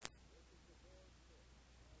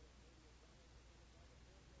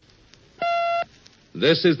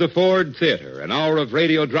This is the Ford Theater, an hour of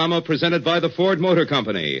radio drama presented by the Ford Motor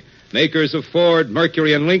Company, makers of Ford,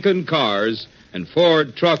 Mercury, and Lincoln cars, and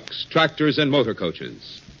Ford trucks, tractors, and motor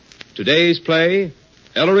coaches. Today's play,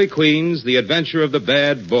 Ellery Queen's The Adventure of the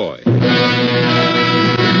Bad Boy.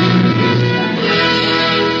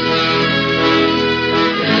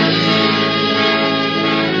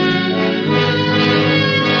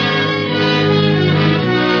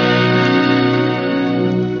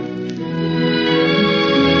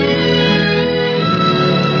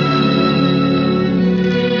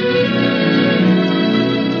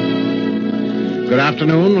 Good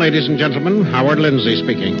afternoon, ladies and gentlemen. Howard Lindsay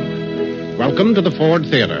speaking. Welcome to the Ford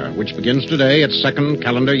Theater, which begins today its second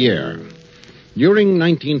calendar year. During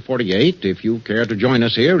 1948, if you care to join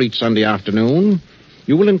us here each Sunday afternoon,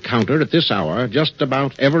 you will encounter at this hour just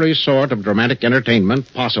about every sort of dramatic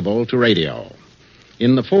entertainment possible to radio.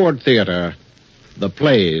 In the Ford Theater, the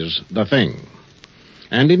play's the thing.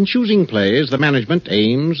 And in choosing plays, the management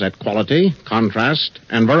aims at quality, contrast,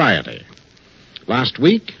 and variety. Last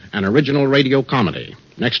week, an original radio comedy.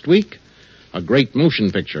 Next week, a great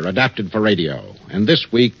motion picture adapted for radio. And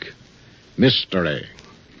this week, mystery.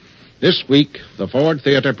 This week, the Ford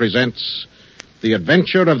Theater presents The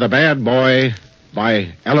Adventure of the Bad Boy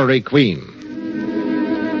by Ellery Queen.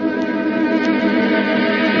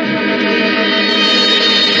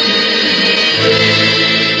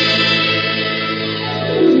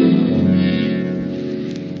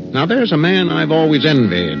 Now, there's a man I've always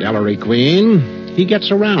envied, Ellery Queen. He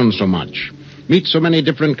gets around so much, meets so many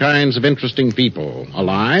different kinds of interesting people,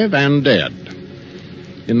 alive and dead.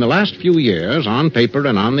 In the last few years, on paper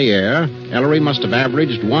and on the air, Ellery must have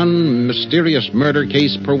averaged one mysterious murder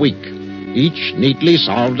case per week, each neatly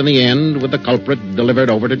solved in the end with the culprit delivered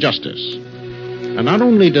over to justice. And not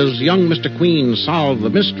only does young Mr. Queen solve the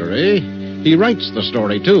mystery, he writes the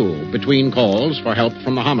story, too, between calls for help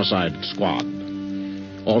from the homicide squad.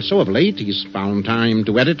 Also, of late, he's found time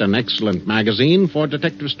to edit an excellent magazine for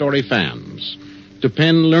detective story fans, to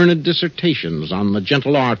pen learned dissertations on the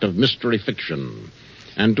gentle art of mystery fiction,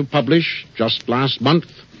 and to publish, just last month,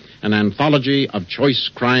 an anthology of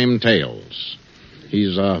choice crime tales.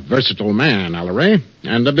 He's a versatile man, Ellery,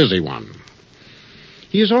 and a busy one.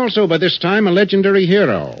 He is also, by this time, a legendary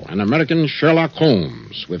hero, an American Sherlock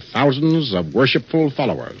Holmes, with thousands of worshipful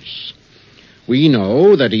followers. We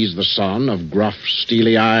know that he's the son of gruff,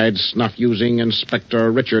 steely-eyed, snuff-using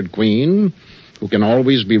Inspector Richard Queen, who can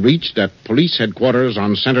always be reached at police headquarters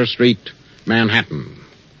on Center Street, Manhattan.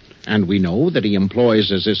 And we know that he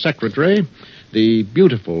employs as his secretary the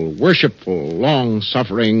beautiful, worshipful,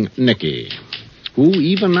 long-suffering Nicky, who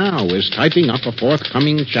even now is typing up a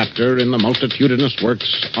forthcoming chapter in the multitudinous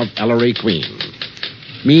works of Ellery Queen.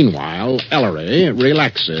 Meanwhile, Ellery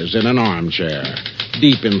relaxes in an armchair,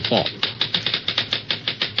 deep in thought.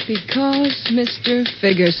 Because, Mr.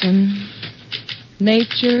 Figgerson,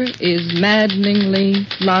 nature is maddeningly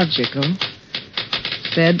logical,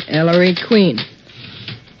 said Ellery Queen.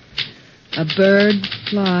 A bird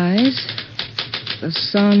flies, the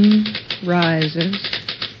sun rises,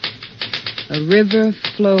 a river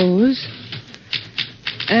flows,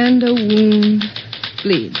 and a wound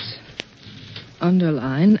bleeds.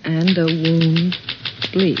 Underline, and a wound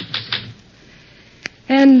bleeds.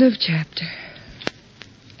 End of chapter.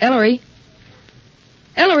 Ellery?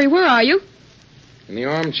 Ellery, where are you? In the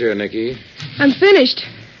armchair, Nicky. I'm finished.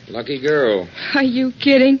 Lucky girl. Are you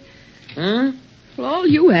kidding? Huh? Well, all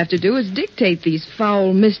you have to do is dictate these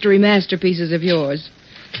foul mystery masterpieces of yours.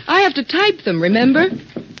 I have to type them, remember?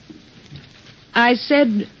 I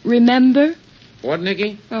said, remember? What,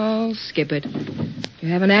 Nicky? Oh, skip it. You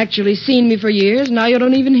haven't actually seen me for years, now you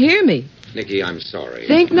don't even hear me. Nicky, I'm sorry.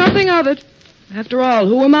 Think nothing of it. After all,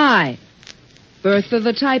 who am I? Bertha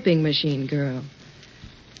the typing machine girl.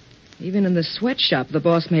 Even in the sweatshop, the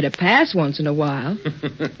boss made a pass once in a while.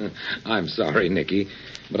 I'm sorry, Nicky,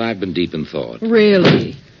 but I've been deep in thought.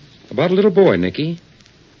 Really? About a little boy, Nicky.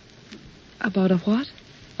 About a what?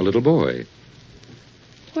 A little boy.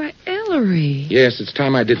 Why, Ellery. Yes, it's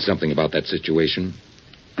time I did something about that situation.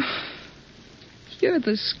 You're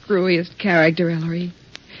the screwiest character, Ellery.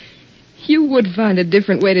 You would find a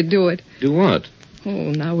different way to do it. Do what?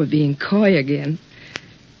 Oh, now we're being coy again.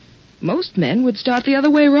 Most men would start the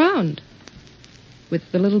other way round. With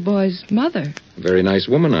the little boy's mother. A very nice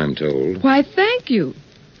woman, I'm told. Why, thank you.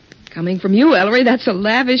 Coming from you, Ellery, that's a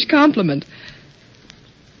lavish compliment.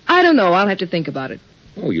 I don't know. I'll have to think about it.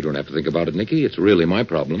 Oh, you don't have to think about it, Nicky. It's really my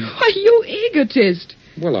problem. Why, you egotist.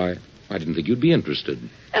 Well, I didn't think you'd be interested.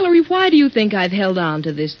 Ellery, why do you think I've held on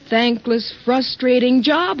to this thankless, frustrating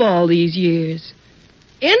job all these years?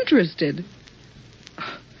 Interested?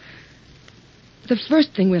 The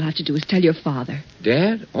first thing we'll have to do is tell your father.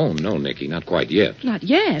 Dad? Oh, no, Nicky, not quite yet. Not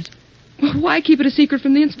yet. Why keep it a secret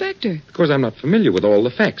from the inspector? Because I'm not familiar with all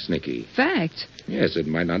the facts, Nicky. Facts? Yes, it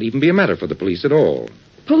might not even be a matter for the police at all.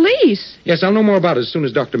 Police? Yes, I'll know more about it as soon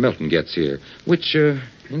as Dr. Milton gets here, which,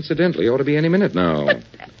 incidentally, ought to be any minute now.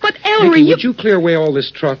 But Ellery, Nicky, would you clear away all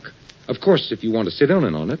this truck? Of course, if you want to sit down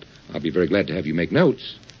on it, I'll be very glad to have you make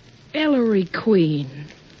notes. Ellery Queen.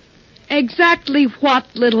 Exactly what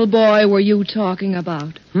little boy were you talking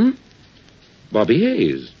about? Bobby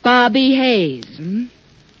Hayes. Bobby Hayes, hmm?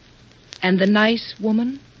 And the nice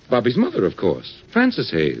woman? Bobby's mother, of course.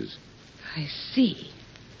 Frances Hayes. I see.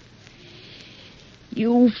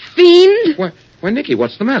 You fiend! Why, Nicky,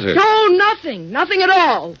 what's the matter? No, nothing. Nothing at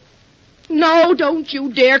all. No, don't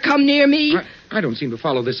you dare come near me. I don't seem to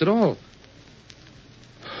follow this at all.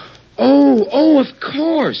 Oh, of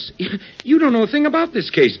course. You don't know a thing about this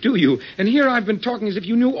case, do you? And here I've been talking as if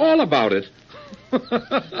you knew all about it.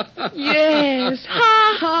 Yes.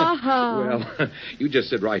 Ha, ha, ha. Well, you just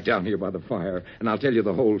sit right down here by the fire, and I'll tell you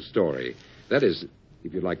the whole story. That is,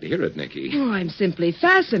 if you'd like to hear it, Nicky. Oh, I'm simply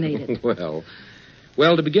fascinated.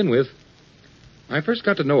 Well, to begin with, I first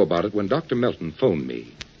got to know about it when Dr. Melton phoned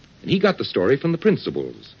me. And he got the story from the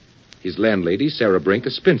principals. His landlady, Sarah Brink,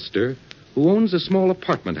 a spinster, who owns a small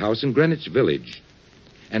apartment house in Greenwich Village.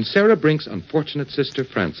 And Sarah Brink's unfortunate sister,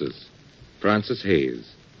 Frances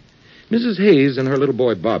Hayes. Mrs. Hayes and her little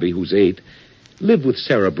boy, Bobby, who's 8, live with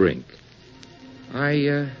Sarah Brink.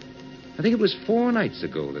 I think it was 4 nights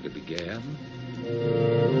ago that it began.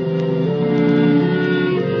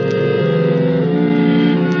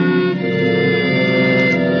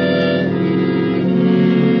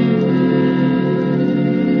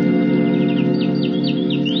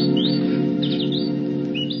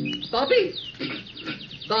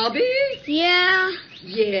 Bobby? Yeah?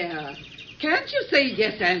 Yeah. Can't you say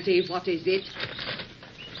yes, Auntie? What is it?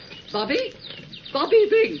 Bobby? Bobby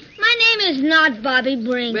Brink. My name is not Bobby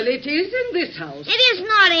Brink. Well, it is in this house. It is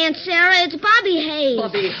not, Aunt Sarah. It's Bobby Hayes.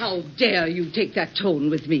 Bobby, how dare you take that tone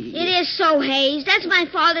with me? It is so, Hayes. That's my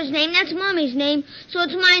father's name. That's Mommy's name. So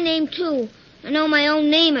it's my name, too. I know my own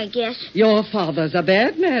name, I guess. Your father's a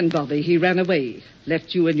bad man, Bobby. He ran away.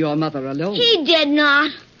 Left you and your mother alone. He did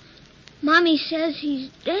not. Mommy says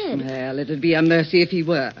he's dead. Well, it'd be a mercy if he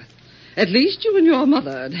were. At least you and your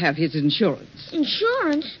mother'd have his insurance.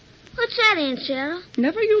 Insurance? What's that, Aunt Sarah?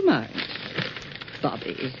 Never you mind.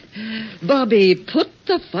 Bobby, put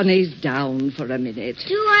the funnies down for a minute.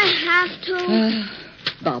 Do I have to?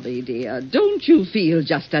 Bobby, dear, don't you feel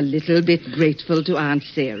just a little bit grateful to Aunt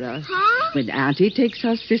Sarah? Huh? When Auntie takes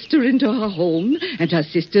her sister into her home and her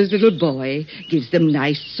sister's little boy gives them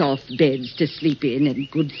nice soft beds to sleep in and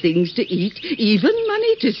good things to eat, even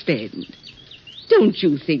money to spend. Don't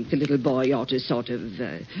you think the little boy ought to sort of,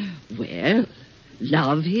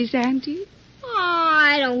 love his auntie? Oh,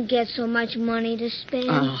 I don't get so much money to spend.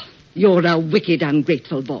 Ah, you're a wicked,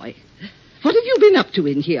 ungrateful boy. What have you been up to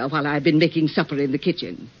in here while I've been making supper in the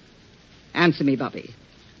kitchen? Answer me, Bobby.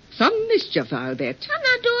 Some mischief, I'll bet. I'm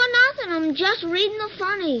not doing nothing. I'm just reading the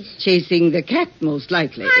funnies. Chasing the cat, most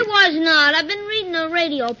likely. I was not. I've been reading the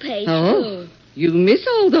radio page. Oh, you miss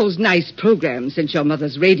all those nice programs since your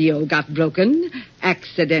mother's radio got broken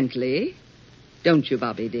accidentally. Don't you,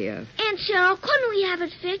 Bobby, dear? Aunt Sarah, couldn't we have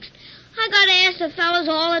it fixed? I gotta ask the fellas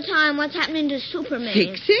all the time what's happening to Superman.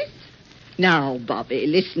 Fix it? Now, Bobby,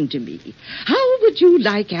 listen to me. How would you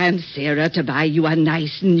like Aunt Sarah to buy you a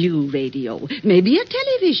nice new radio? Maybe a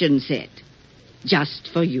television set. Just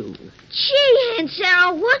for you. Gee, Aunt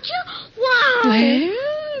Sarah, would you? Wow.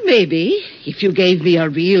 Well, maybe. If you gave me a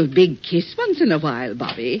real big kiss once in a while,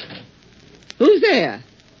 Bobby. Who's there?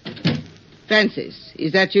 Francis,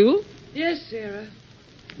 is that you? Yes, Sarah.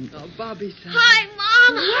 Oh, Bobby, son. Hi,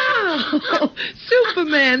 Mom. Wow.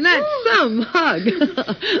 Superman, that's some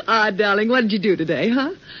hug. Darling, what did you do today,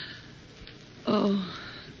 huh? Oh,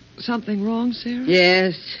 something wrong, Sarah?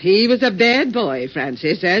 Yes, he was a bad boy,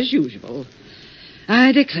 Francis, as usual.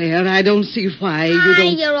 I declare I don't see why you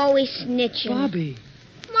don't... You're always snitching. Bobby.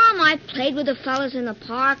 Mom, I played with the fellas in the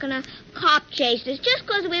park, and a cop chased us just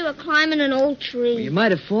because we were climbing an old tree. Well, you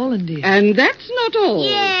might have fallen, dear. And that's not all.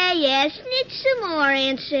 Yeah, snitch some more,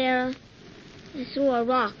 Aunt Sarah. I threw a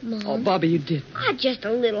rock, Mom. Oh, Bobby, you did. Just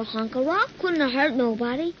a little hunk of rock. Couldn't have hurt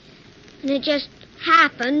nobody. And it just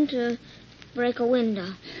happened to break a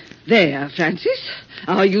window. There, Francis.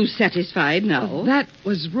 Are you satisfied now? Oh, that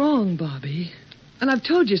was wrong, Bobby. And I've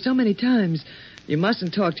told you so many times, you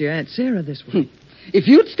mustn't talk to your Aunt Sarah this way. If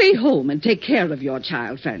you'd stay home and take care of your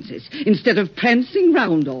child, Francis, instead of prancing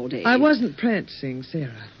round all day. I wasn't prancing,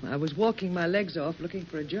 Sarah. I was walking my legs off looking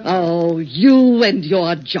for a job. Oh, you and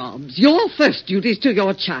your jobs. Your first duty's to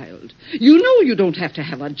your child. You know you don't have to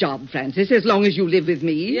have a job, Francis, as long as you live with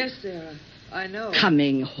me. Yes, Sarah. I know.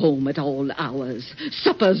 Coming home at all hours.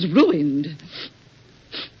 Supper's ruined.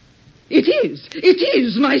 It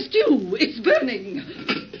is my stew. It's burning.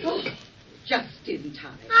 Oh, just in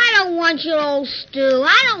time. I don't want your old stew.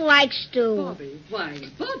 I don't like stew. Bobby, why,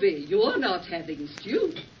 Bobby, you're not having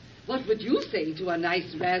stew. What would you say to a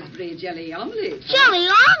nice raspberry jelly omelet? Jelly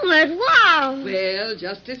omelet? Wow. Well,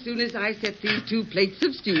 just as soon as I set these 2 plates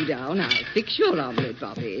of stew down, I'll fix your omelet,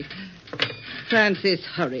 Bobby. Francis,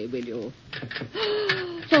 hurry, will you?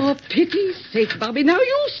 For pity's sake, Bobby, now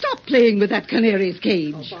you stop playing with that canary's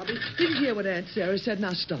cage. Oh, Bobby, didn't hear what Aunt Sarah said.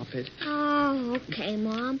 Now stop it. Oh, okay,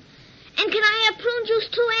 Mom. And can I have prune juice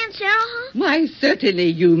too, Aunt Sarah, huh? Why, certainly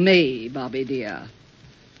you may, Bobby, dear.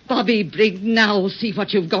 Bobby, Brink, now see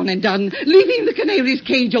what you've gone and done, leaving the canary's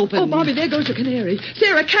cage open. Oh, Bobby, there goes the canary.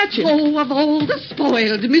 Sarah, catch him. Oh, of all the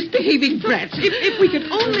spoiled, misbehaving brats. If we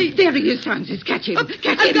could only... There he is, Francis. Catch him. Catch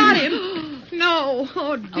him. I got him. No.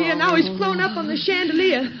 Oh, dear. Now he's flown up on the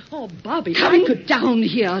chandelier. Oh, Bobby. Come down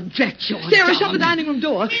here, drat your Sarah, dog. shut the dining room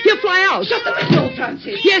door. He'll fly out. Shut the window,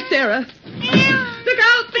 Francis. Yes, Sarah. Look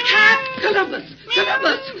out, the cat. Columbus.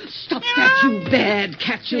 Stop that, you bad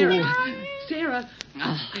cat, you. Sarah,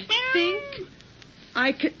 I think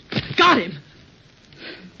I could... Got him.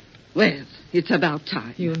 Well, it's about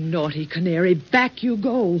time. You naughty canary. Back you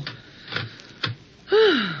go.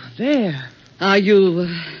 There. Are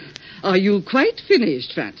you quite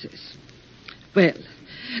finished, Francis? Well,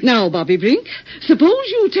 now, Bobby Brink, suppose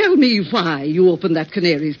you tell me why you opened that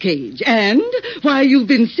canary's cage and why you've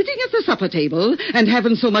been sitting at the supper table and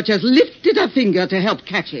haven't so much as lifted a finger to help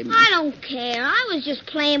catch him. I don't care. I was just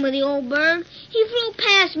playing with the old bird. He flew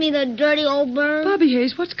past me, the dirty old bird. Bobby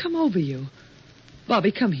Hayes, what's come over you?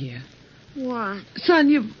 Bobby, come here. What? Son,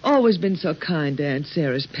 you've always been so kind to Aunt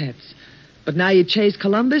Sarah's pets. But now you chase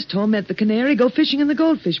Columbus, torment the canary, go fishing in the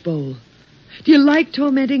goldfish bowl. Do you like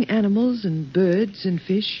tormenting animals and birds and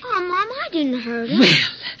fish? Oh, Mom, I didn't hurt him. Well,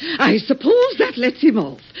 I suppose that lets him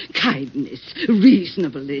off. Kindness,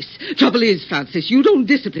 reasonableness. Trouble is, Francis, you don't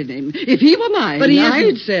discipline him. If he were mine, But he I'd...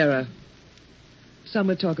 isn't, Sarah. Son,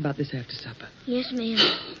 we'll talk about this after supper. Yes, ma'am.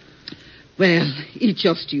 Well, eat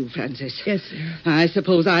your stew, Francis. Yes, Sarah. I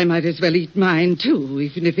suppose I might as well eat mine, too,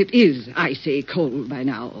 even if it is icy cold by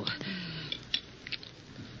now.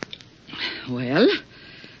 Well,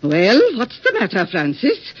 what's the matter,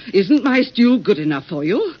 Francis? Isn't my stew good enough for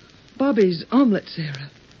you? Bobby's omelet, Sarah.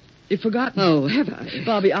 You've forgotten. Oh, have I?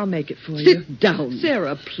 Bobby, I'll make it for you. Sit down.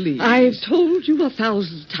 Sarah, please. I've told you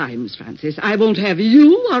 1,000 times, Francis. I won't have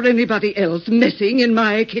you or anybody else messing in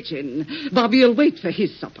my kitchen. Bobby'll wait for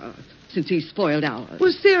his supper, since he's spoiled ours.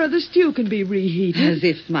 Well, Sarah, the stew can be reheated. As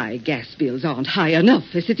if my gas bills aren't high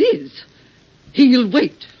enough as it is. He'll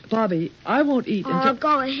wait. Bobby, I won't eat Oh, until...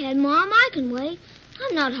 go ahead, Mom. I can wait.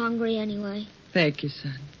 I'm not hungry anyway. Thank you,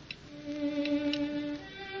 son.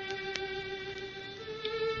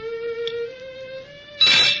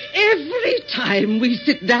 Every time we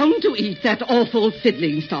sit down to eat, that awful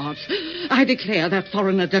fiddling starts. I declare that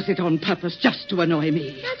foreigner does it on purpose just to annoy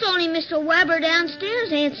me. That's only Mr. Weber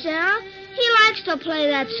downstairs, Aunt Sarah. He likes to play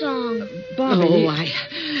that song. Bobby...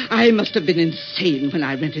 Oh, I must have been insane when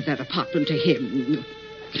I rented that apartment to him.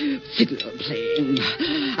 Fiddle playing.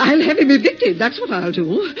 I'll have him evicted, that's what I'll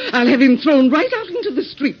do. I'll have him thrown right out into the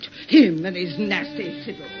street. Him and his nasty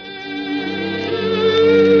fiddle.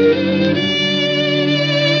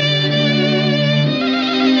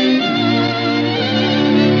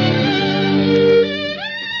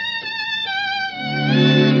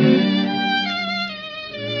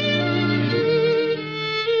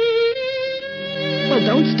 Well,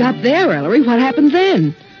 don't stop there, Ellery. What happened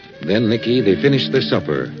then? Then, Nicky, they finished their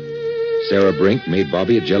supper. Sarah Brink made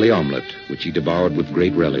Bobby a jelly omelet, which he devoured with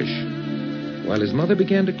great relish, while his mother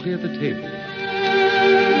began to clear the table.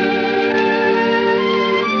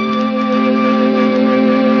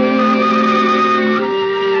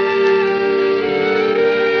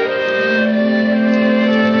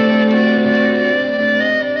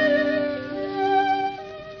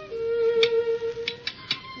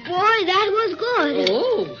 Boy, that was good.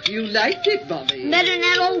 Oh, you liked it, Bobby. Better than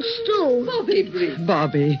that old stew. Bobby Brink.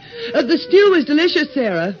 Bobby. The stew is delicious,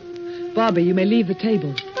 Sarah. Bobby, you may leave the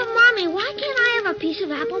table. But, Mommy, why can't I have a piece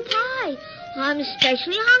of apple pie? I'm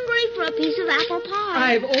especially hungry for a piece of apple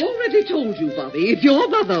pie. I've already told you, Bobby, if your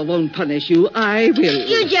mother won't punish you, I will.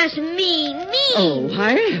 You're just mean. Oh,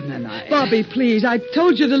 I am, am I? Bobby, please. I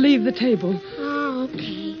told you to leave the table. Oh,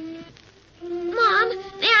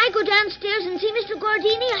 downstairs and see Mr.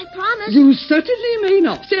 Gordini, I promise. You certainly may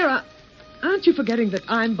not. Sarah, aren't you forgetting that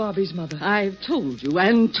I'm Bobby's mother? I've told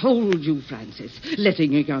you, Francis.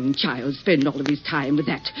 Letting a young child spend all of his time with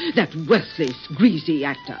that worthless, greasy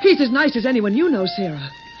actor. He's as nice as anyone you know, Sarah.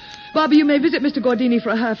 Bobby, you may visit Mr. Gordini for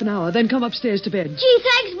a half an hour, then come upstairs to bed. Gee,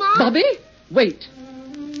 thanks, Mom. Bobby, wait.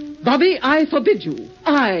 Bobby, I forbid you.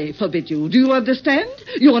 I forbid you. Do you understand?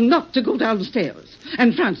 You are not to go downstairs.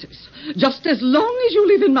 And Francis, just as long as you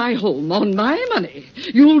live in my home on my money,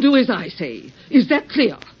 you'll do as I say. Is that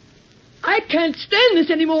clear? I can't stand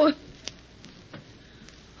this anymore.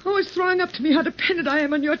 Always throwing up to me how dependent I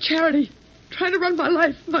am on your charity. Trying to run my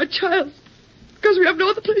life, my child. Because we have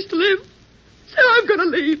no other place to live. So I'm going to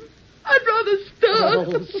leave. I'd rather starve.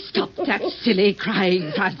 Oh, stop that silly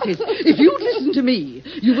crying, Francis. If you'd listened to me,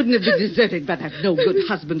 you wouldn't have been deserted by that no-good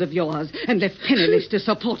husband of yours and left penniless to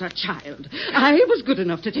support a child. I was good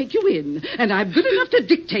enough to take you in, and I'm good enough to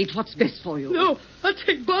dictate what's best for you. No, I'll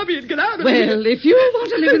take Bobby and get out of here. Well, if you want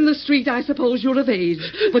to live in the street, I suppose you're of age,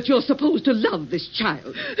 but you're supposed to love this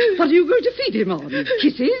child. What are you going to feed him on?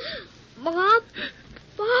 Kisses? Bob,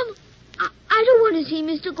 I don't want to see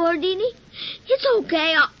Mr. Gordini. It's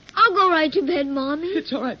okay. I'll go right to bed, Mommy.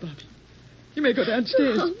 It's all right, Bobby. You may go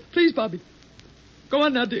downstairs. Please, Bobby. Go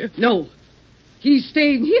on now, dear. No. He's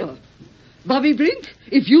staying here. Bobby Brink,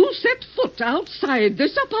 if you set foot outside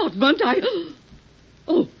this apartment,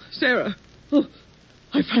 Oh, Sarah. Oh,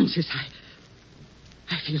 Francis,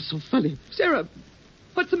 I feel so funny. Sarah,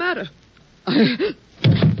 what's the matter? Mommy,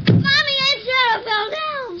 Aunt Sarah fell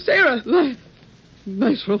down. Sarah.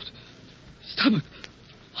 My throat, stomach,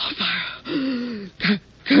 on fire.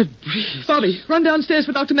 Can't breathe. Bobby, run downstairs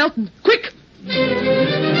for Dr. Melton. Quick!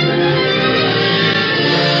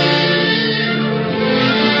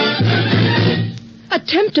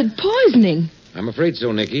 Attempted poisoning. I'm afraid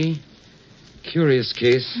so, Nicky. Curious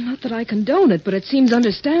case. Not that I condone it, but it seems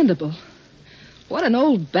understandable. What an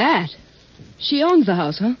old bat. She owns the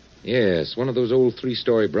house, huh? Yes, one of those old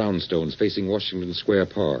 3-story brownstones facing Washington Square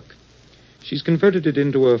Park. She's converted it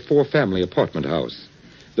into a 4-family apartment house.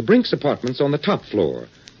 The Brinks apartment's on the top floor.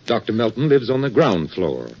 Dr. Melton lives on the ground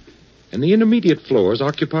floor. And the intermediate floor is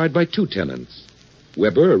occupied by 2 tenants.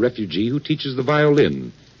 Weber, a refugee who teaches the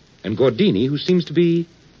violin, and Gordini, who seems to be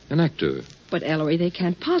an actor. But, Ellery, they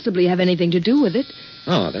can't possibly have anything to do with it.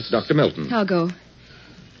 Ah, that's Dr. Melton. I'll go.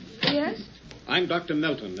 Yes? I'm Dr.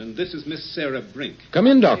 Melton, and this is Miss Sarah Brink. Come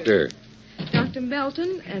in, Doctor. Dr.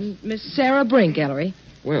 Melton and Miss Sarah Brink, Ellery.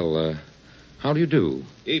 Well, how do you do?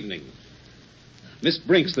 Evening. Miss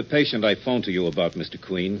Brink's the patient I phoned to you about, Mr.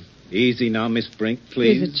 Queen. Easy now, Miss Brink,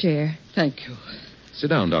 please. Here's a chair. Thank you.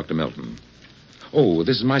 Sit down, Dr. Melton. Oh,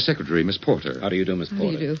 this is my secretary, Miss Porter. How do you do, Miss Porter?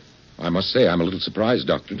 How do you do? I must say I'm a little surprised,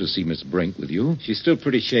 Doctor, to see Miss Brink with you. She's still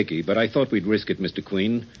pretty shaky, but I thought we'd risk it, Mr.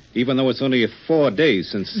 Queen, even though it's only 4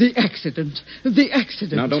 days since... The accident.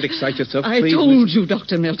 Now, don't excite yourself, I please. told you,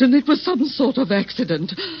 Dr. Melton, it was some sort of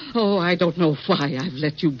accident. Oh, I don't know why I've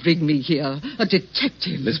let you bring me here. A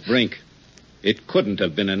detective. Miss Brink, it couldn't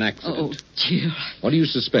have been an Oh, accident. dear. What do you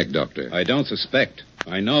suspect, Doctor? I don't suspect.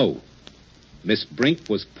 I know. Miss Brink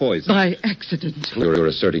was poisoned. By accident. You're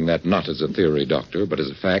asserting that not as a theory, Doctor, but as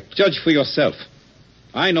a fact. Judge for yourself.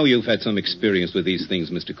 I know you've had some experience with these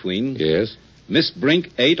things, Mr. Queen. Yes? Miss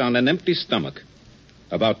Brink ate on an empty stomach.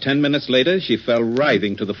 About 10 minutes later, she fell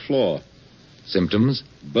writhing to the floor. Symptoms?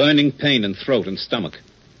 Burning pain in throat and stomach.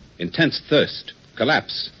 Intense thirst.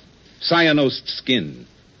 Collapse. Cyanosed skin.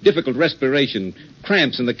 Difficult respiration.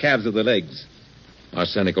 Cramps in the calves of the legs.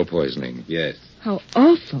 Arsenical poisoning. Yes. How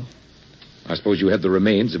awful. I suppose you had the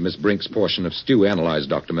remains of Miss Brink's portion of stew analyzed,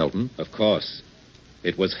 Dr. Melton. Of course.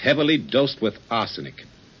 It was heavily dosed with arsenic.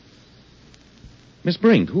 Miss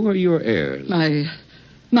Brink, who are your heirs?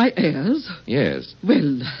 My heirs? Yes.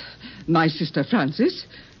 Well, my sister Frances.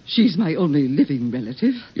 She's my only living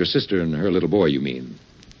relative. Your sister and her little boy, you mean.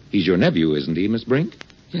 He's your nephew, isn't he, Miss Brink?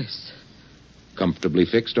 Yes. Comfortably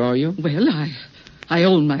fixed, are you? Well, I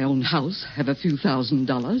own my own house, have a few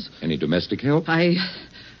 $1,000s. Any domestic help?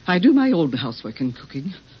 I do my own housework and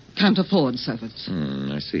cooking. Can't afford servants.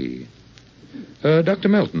 I see. Dr.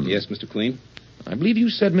 Melton. Yes, Mr. Queen? I believe you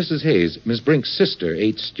said Mrs. Hayes, Miss Brink's sister,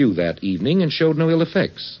 ate stew that evening and showed no ill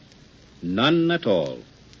effects. None at all.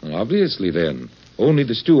 Well, obviously, then. Only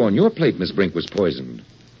the stew on your plate, Miss Brink, was poisoned.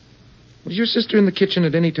 Was your sister in the kitchen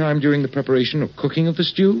at any time during the preparation or cooking of the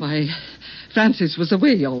stew? Why, Frances was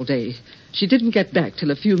away all day. She didn't get back till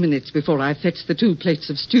a few minutes before I fetched the 2 plates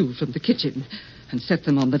of stew from the kitchen and set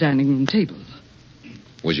them on the dining room table.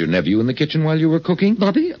 Was your nephew in the kitchen while you were cooking?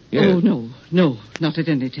 Bobby? Yes. Oh, no, not at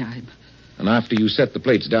any time. And after you set the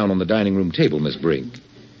plates down on the dining room table, Miss Brink,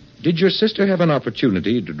 Did your sister have an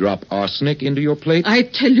opportunity to drop arsenic into your plate? I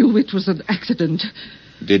tell you it was an accident.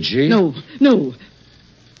 Did she? No.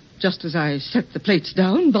 Just as I set the plates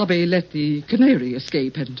down, Bobby let the canary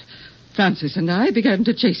escape, and Francis and I began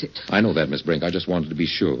to chase it. I know that, Miss Brink. I just wanted to be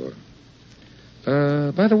sure.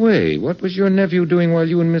 By the way, what was your nephew doing while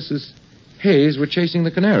you and Mrs. Hayes were chasing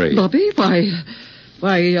the canary? Bobby? Why,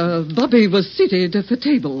 Bobby was seated at the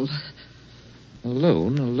table.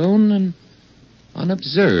 Alone and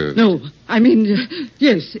unobserved. No, I mean,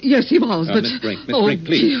 yes, he was, but... Miss Brink,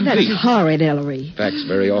 please. That's horrid, Ellery. Facts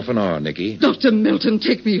very often are, Nicky. Dr. Milton,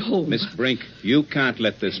 take me home. Miss Brink, you can't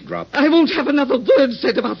let this drop. I won't have another word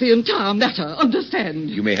said about the entire matter, understand?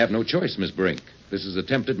 You may have no choice, Miss Brink. This is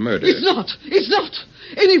attempted murder. It's not.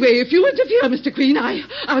 Anyway, if you interfere, Mr. Queen,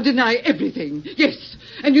 I'll deny everything. Yes,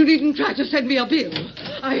 and you needn't try to send me a bill.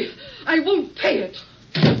 I won't pay it.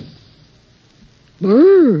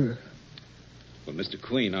 Brr. Well, Mr.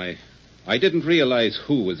 Queen, I didn't realize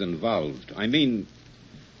who was involved. I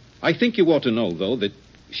think you ought to know, though, that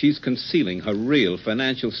she's concealing her real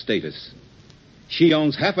financial status. She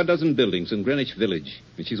owns half a dozen buildings in Greenwich Village,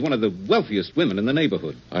 and she's one of the wealthiest women in the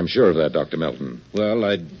neighborhood. I'm sure of that, Dr. Melton. Well,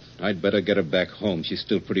 I'd better get her back home. She's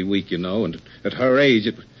still pretty weak, you know, and at her age,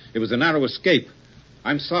 it was a narrow escape.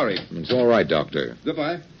 I'm sorry. It's all right, Doctor.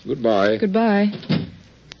 Goodbye. Goodbye. Goodbye.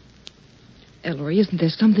 Ellery, isn't there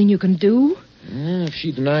something you can do? If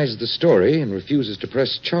she denies the story and refuses to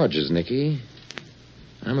press charges, Nicky,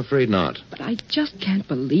 I'm afraid not. But I just can't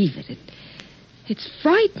believe it. It's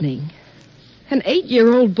frightening. An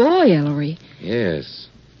 8-year-old boy, Ellery. Yes.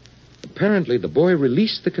 Apparently, the boy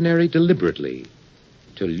released the canary deliberately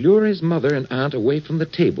to lure his mother and aunt away from the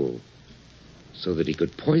table so that he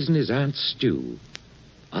could poison his aunt's stew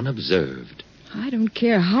unobserved. I don't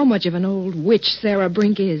care how much of an old witch Sarah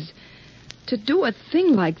Brink is. To do a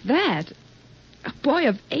thing like that, a boy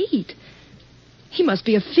of 8, he must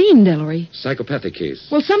be a fiend, Ellery. Psychopathic case.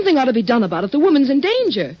 Well, something ought to be done about it. The woman's in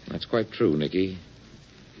danger. That's quite true, Nicky.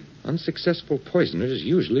 Unsuccessful poisoners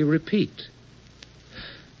usually repeat.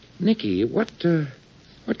 Nicky, what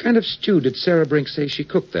kind of stew did Sarah Brink say she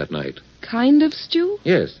cooked that night? Kind of stew?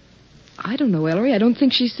 Yes. I don't know, Ellery. I don't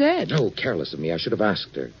think she said. Oh, careless of me. I should have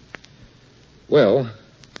asked her. Well,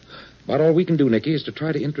 about all we can do, Nicky, is to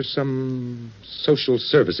try to interest some social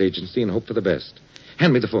service agency and hope for the best.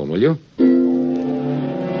 Hand me the phone, will you?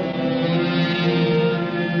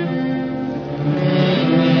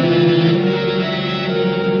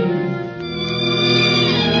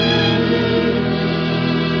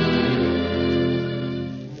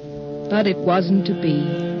 But it wasn't to be.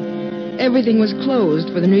 Everything was closed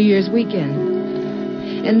for the New Year's weekend.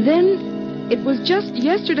 And then it was just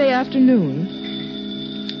yesterday afternoon.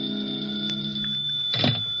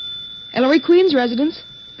 Ellery Queen's residence?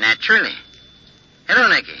 Naturally. Hello,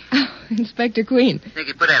 Nicky. Oh, Inspector Queen.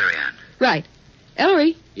 Nicky, put Ellery on. Right.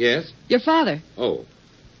 Ellery, Yes? your father. Oh.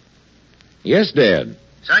 Yes, Dad.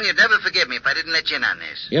 Son, you'd never forgive me if I didn't let you in on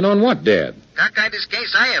this. In on what, Dad? Cockeyedest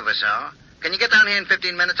case I ever saw. Can you get down here in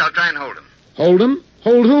 15 minutes? I'll try and hold him. Hold him?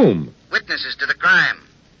 Hold whom? Witnesses to the crime.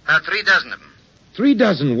 About 3 dozen of them. 3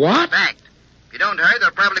 dozen what? Fact. If you don't hurry,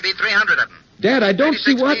 there'll probably be 300 of them. Dad, I don't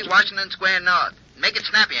see what... 36B Washington Square North. Make it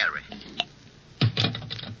snappy, Ellery.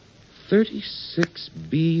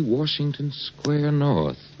 36B Washington Square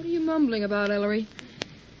North. What are you mumbling about, Ellery?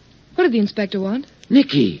 What did the inspector want?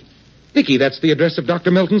 Nicky, that's the address of Dr.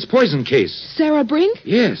 Melton's poison case. Sarah Brink?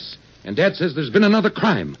 Yes. And Dad says there's been another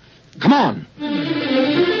crime. Come on.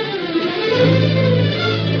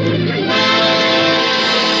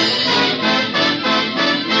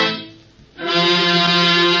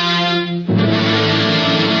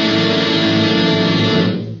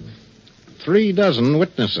 Three dozen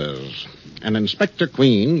witnesses. And Inspector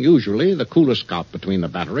Queen, usually the coolest cop between the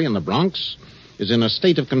Battery and the Bronx, is in a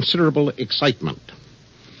state of considerable excitement.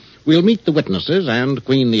 We'll meet the witnesses and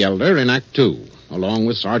Queen the Elder in Act 2, along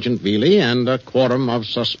with Sergeant Veely and a quorum of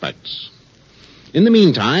suspects. In the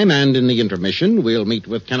meantime, and in the intermission, we'll meet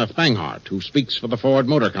with Kenneth Banghart, who speaks for the Ford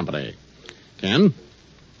Motor Company. Ken?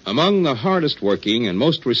 Among the hardest working and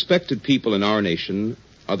most respected people in our nation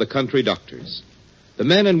are the country doctors. The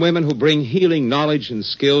men and women who bring healing knowledge and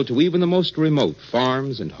skill to even the most remote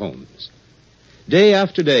farms and homes. Day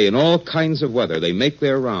after day, in all kinds of weather, they make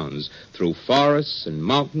their rounds through forests and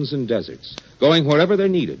mountains and deserts, going wherever they're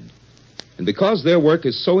needed. And because their work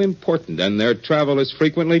is so important and their travel is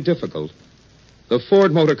frequently difficult, the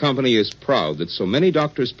Ford Motor Company is proud that so many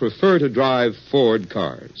doctors prefer to drive Ford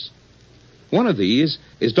cars. One of these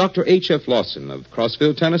is Dr. H.F. Lawson of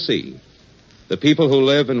Crossville, Tennessee. The people who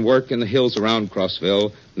live and work in the hills around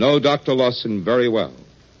Crossville know Dr. Lawson very well.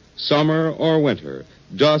 Summer or winter,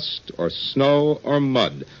 dust or snow or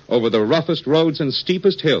mud, over the roughest roads and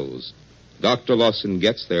steepest hills, Dr. Lawson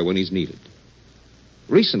gets there when he's needed.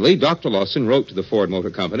 Recently, Dr. Lawson wrote to the Ford Motor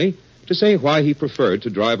Company to say why he preferred to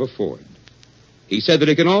drive a Ford. He said that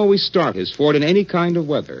he can always start his Ford in any kind of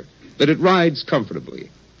weather, that it rides comfortably,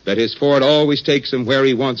 that his Ford always takes him where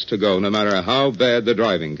he wants to go, no matter how bad the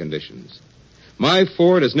driving conditions. My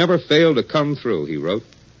Ford has never failed to come through, he wrote.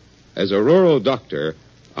 As a rural doctor,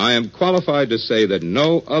 I am qualified to say that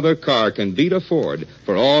no other car can beat a Ford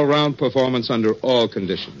for all-round performance under all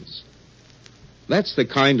conditions. That's the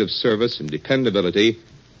kind of service and dependability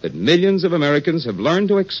that millions of Americans have learned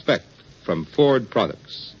to expect from Ford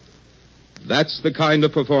products. That's the kind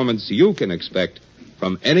of performance you can expect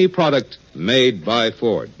from any product made by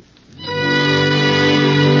Ford.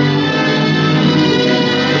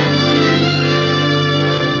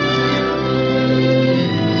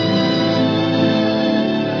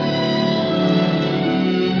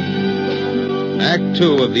 Act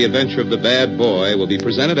 2 of The Adventure of the Bad Boy will be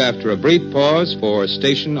presented after a brief pause for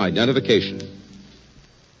station identification.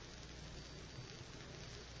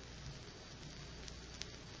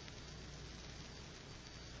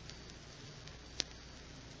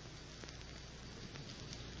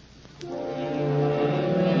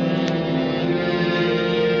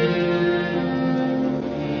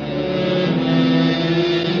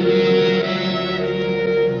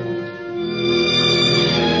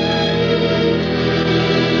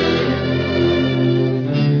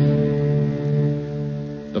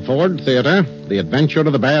 Ford Theater, The Adventure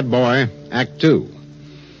of the Bad Boy, Act 2.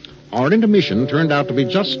 Our intermission turned out to be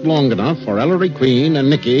just long enough for Ellery Queen and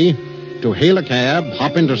Nicky to hail a cab,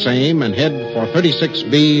 hop into same, and head for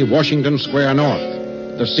 36B Washington Square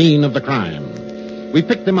North, the scene of the crime. We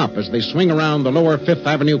picked them up as they swing around the lower Fifth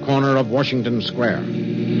Avenue corner of Washington Square.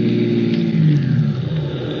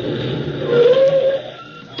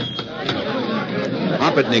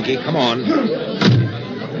 Hop it, Nicky. Come on.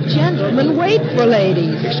 Gentlemen, wait for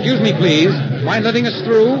ladies. Excuse me, please. Mind letting us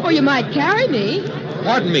through? Or you might carry me.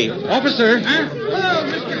 Pardon me. Officer. Huh?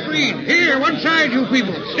 Hello, Mr. Green. Here, one side, you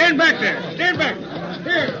people. Stand back there. Stand back.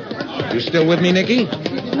 Here. You still with me, Nicky?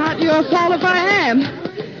 It's not your fault if I am.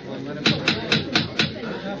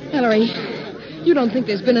 Ellery, you don't think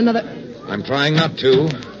there's been another... I'm trying not to.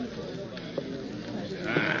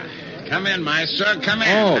 Come in, Maestro. Come in.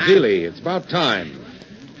 Oh, Billy, it's about time.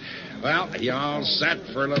 Well, you all set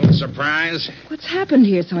for a little surprise? What's happened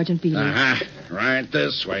here, Sergeant Beale? Uh-huh. Right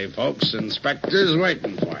this way, folks. Inspector's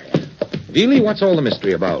waiting for you. Billy, what's all the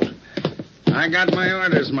mystery about? I got my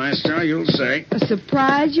orders, Maestro, you'll say. A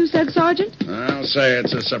surprise, you said, Sergeant? I'll say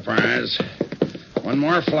it's a surprise. One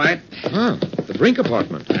more flight. Huh, the Brink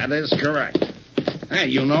apartment. That is correct. Hey,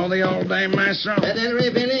 you know the old dame, Maestro? That Ellery,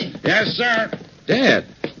 Billy? Yes, sir. Dad.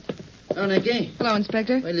 Oh, Nicky. Hello,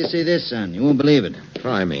 Inspector. Wait till you see this, son. You won't believe it.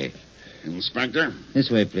 Try me. Inspector?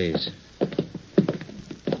 This way, please.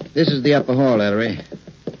 This is the upper hall, Ellery.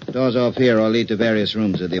 Doors off here all lead to various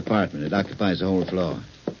rooms of the apartment. It occupies the whole floor.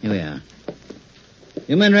 Here we are.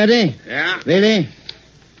 You men ready? Yeah. Billy?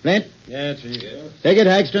 Flint? Yes, Take it,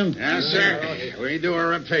 Hagstrom. Yes, sir. We do a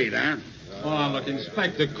repeat, huh? Oh, look,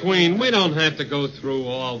 Inspector Queen, we don't have to go through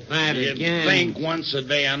all that You'd again. think once would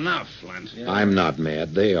be enough, Flint. I'm not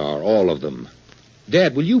mad. They are, all of them.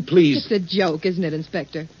 Dad, will you please... It's a joke, isn't it,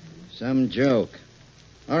 Inspector? Some joke.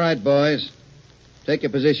 All right, boys. Take your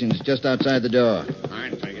positions just outside the door. All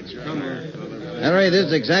right, take it, sir. Come here. Ellery, this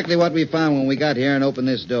is exactly what we found when we got here and opened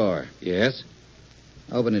this door. Yes?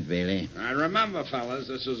 Open it, Bailey. Now, remember, fellas,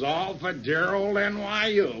 this is all for dear old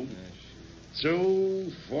NYU.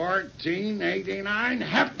 2/14/89.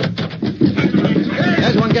 Hep.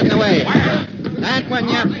 There's one getting away. That one,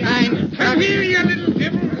 you fine. Come here, you little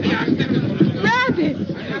devil.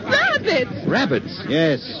 Rabbits! Rabbits! Rabbits?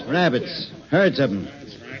 Yes, rabbits. Herds of them.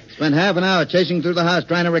 Spent half an hour chasing through the house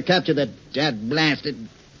trying to recapture that blasted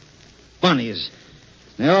bunnies.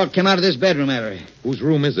 They all came out of this bedroom, Ellery. Whose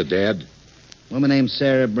room is it, Dad? Woman named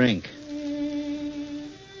Sarah Brink.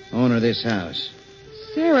 Owner of this house.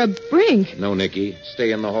 Sarah Brink. No, Nicky.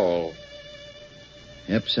 Stay in the hall.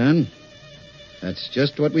 Yep, son. That's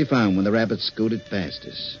just what we found when the rabbits scooted past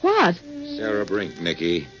us. What? Sarah Brink,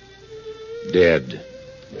 Nicky. Dead.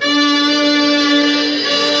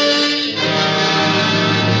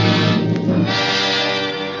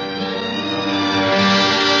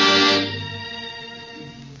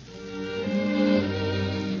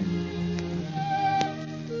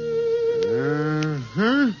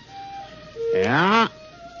 Yeah.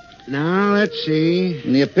 Now, let's see.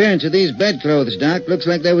 In the appearance of these bedclothes, Doc, looks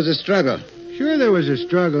like there was a struggle. Sure there was a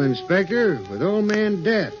struggle, Inspector, with old man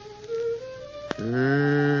Death.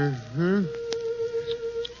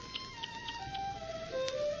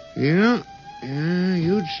 Yeah,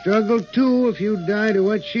 you'd struggle, too, if you died of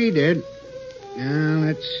what she did. Now,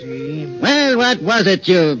 let's see. Well, what was it,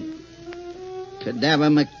 you cadaver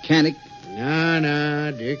mechanic?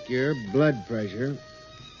 No, Dick, your blood pressure.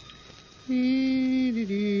 Say,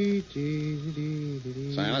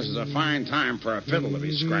 this is a fine time for a fiddle to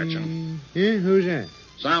be scratching. Yeah, who's that?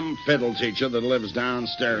 Some fiddle teacher that lives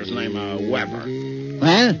downstairs named Weber.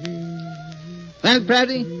 Well,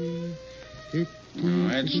 Prouty? Oh,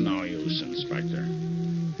 it's no use, Inspector.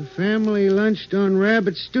 The family lunched on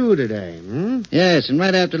rabbit stew today, Yes, and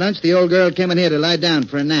right after lunch, the old girl came in here to lie down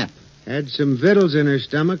for a nap. Had some victuals in her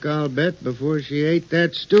stomach, I'll bet, before she ate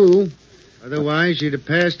that stew. Otherwise, she'd have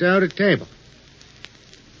passed out at table.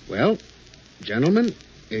 Well, gentlemen,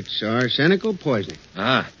 it's arsenical poisoning.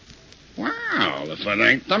 Ah. Well, if it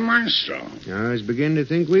ain't the maestro. I was beginning to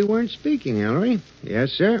think we weren't speaking, Ellery.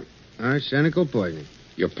 Yes, sir. Arsenical poisoning.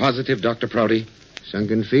 You're positive, Dr. Prouty?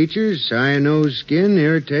 Sunken features, cyanose skin,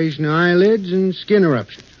 irritation of eyelids, and skin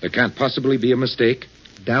eruption. There can't possibly be a mistake?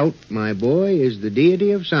 Doubt, my boy, is the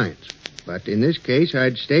deity of science. But in this case,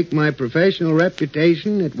 I'd stake my professional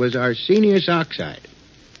reputation it was arsenious oxide.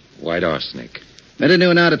 White arsenic. Better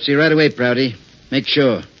do an autopsy right away, Prouty. Make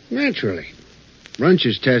sure. Naturally.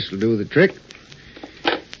 Runch's test will do the trick.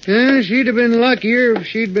 She'd have been luckier if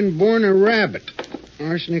she'd been born a rabbit.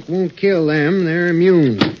 Arsenic won't kill them. They're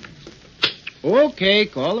immune. Okay,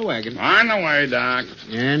 call the wagon. On the way, Doc.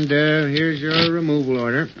 And here's your removal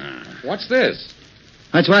order. What's this?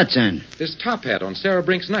 What's what, son? This top hat on Sarah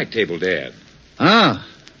Brink's night table, Dad. Oh,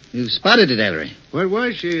 you've spotted it, Ellery. What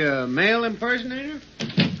was she, a male impersonator?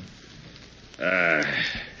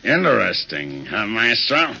 Interesting, huh,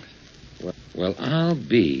 Maestro? Well, I'll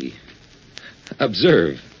be.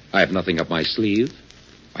 Observe, I have nothing up my sleeve.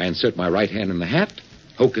 I insert my right hand in the hat.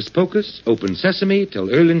 Hocus pocus, open sesame, till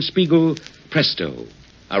Erlenspiegel, presto,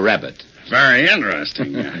 a rabbit. Very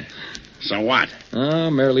interesting. So what?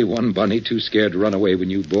 Merely one bunny too scared to run away when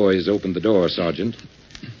you boys opened the door, Sergeant.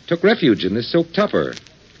 Took refuge in this silk topper.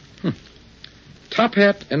 Top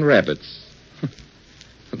hat and rabbits.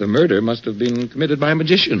 The murder must have been committed by a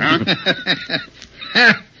magician. What'd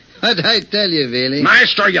I tell you, Veely?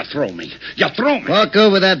 Maestro, you throw me. You throw me. Walk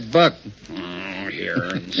over that buck. Oh, here,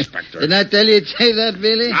 Inspector. Didn't I tell you you'd say that,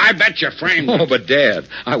 Veely? I bet you framed Oh, it. but Dad,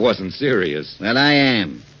 I wasn't serious. Well, I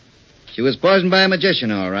am. She was poisoned by a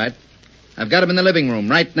magician, all right. I've got him in the living room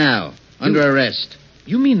right now, under arrest.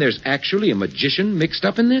 You mean there's actually a magician mixed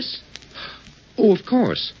up in this? Oh, of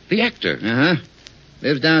course. The actor. Uh-huh.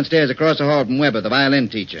 Lives downstairs across the hall from Weber, the violin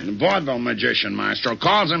teacher. The vaudeville magician, Maestro,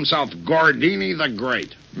 calls himself Gordini the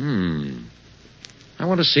Great. I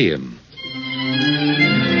want to see him.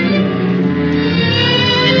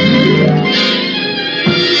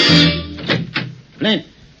 Flint.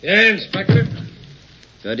 Yeah, Inspector?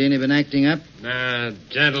 Gordini been acting up? Nah,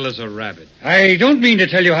 gentle as a rabbit. I don't mean to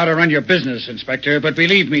tell you how to run your business, Inspector, but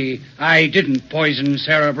believe me, I didn't poison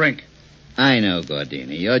Sarah Brink. I know,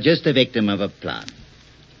 Gordini. You're just a victim of a plot.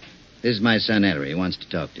 This is my son, Ellery. He wants to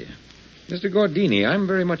talk to you. Mr. Gordini, I'm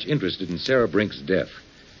very much interested in Sarah Brink's death.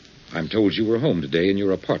 I'm told you were home today in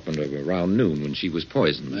your apartment around noon when she was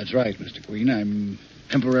poisoned. That's right, Mr. Queen. I'm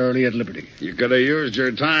temporarily at liberty. You could have used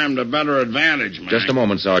your time to better advantage, man. Just a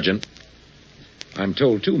moment, Sergeant. I'm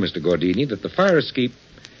told, too, Mr. Gordini, that the fire escape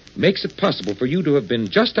makes it possible for you to have been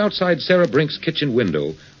just outside Sarah Brink's kitchen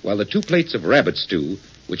window while the 2 plates of rabbit stew,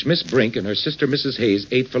 which Miss Brink and her sister Mrs. Hayes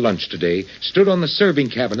ate for lunch today, stood on the serving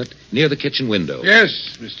cabinet near the kitchen window.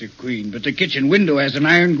 Yes, Mr. Queen, but the kitchen window has an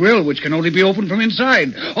iron grill which can only be opened from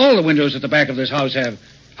inside. All the windows at the back of this house have.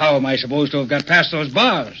 How am I supposed to have got past those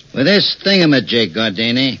bars? With this thingamajig,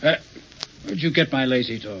 Gordini. Where'd you get my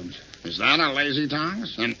lazy tongs? Is that a lazy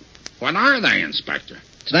tongs? And what are they, Inspector?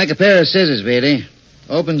 It's like a pair of scissors, Veely.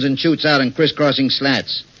 Opens and shoots out in crisscrossing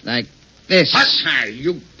slats. Like this.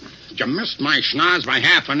 You missed my schnoz by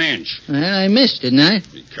half an inch. I missed, didn't I?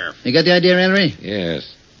 Be careful. You got the idea, Ellery?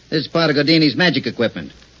 Yes. This is part of Gordini's magic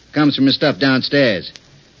equipment. Comes from his stuff downstairs.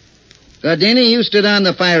 Gordini, you stood on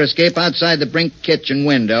the fire escape outside the Brink kitchen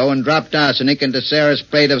window and dropped arsenic into Sarah's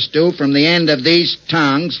plate of stew from the end of these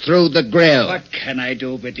tongs through the grill. What can I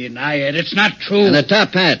do but deny it? It's not true. And the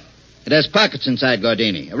top hat. It has pockets inside,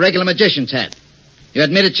 Gordini. A regular magician's hat. You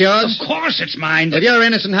admit it's yours? Of course it's mine. If you're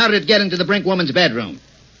innocent, how did it get into the Brink woman's bedroom?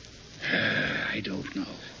 I don't know.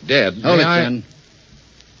 Dad, Hold it, son.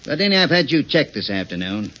 Gordini, I've had you checked this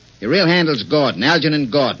afternoon. Your real handle's Gordon, Algernon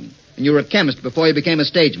Gordon. And you were a chemist before you became a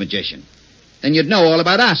stage magician. Then you'd know all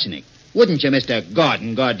about arsenic. Wouldn't you, Mr.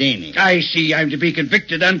 Gordon Gordini? I see I'm to be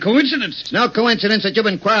convicted on coincidence. It's no coincidence that you've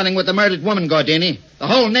been quarreling with the murdered woman, Gordini. The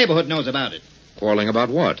whole neighborhood knows about it. Quarreling about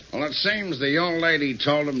what? Well, it seems the old lady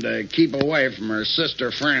told him to keep away from her sister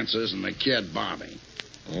Frances and the kid Bobby.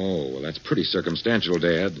 Oh, well, that's pretty circumstantial,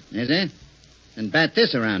 Dad. Is it? Then bat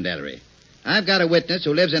this around, Ellery. I've got a witness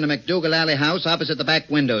who lives in a McDougal Alley house opposite the back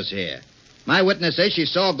windows here. My witness says she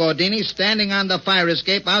saw Gordini standing on the fire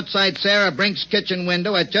escape outside Sarah Brink's kitchen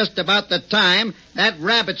window at just about the time that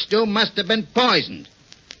rabbit stew must have been poisoned.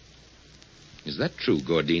 Is that true,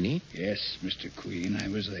 Gordini? Yes, Mr. Queen, I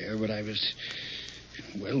was there, but I was,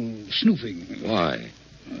 snooping. Why?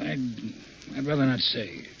 I'd rather not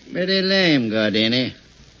say. Pretty lame, Gordini.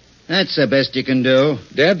 That's the best you can do.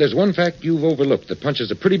 Dad, there's one fact you've overlooked that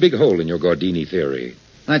punches a pretty big hole in your Gordini theory.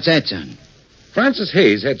 What's that, son? Frances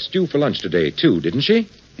Hayes had stew for lunch today, too, didn't she?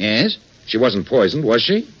 Yes? She wasn't poisoned, was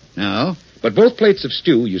she? No. But both plates of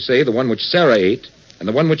stew, you say, the one which Sarah ate and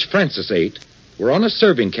the one which Frances ate, were on a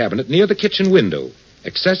serving cabinet near the kitchen window,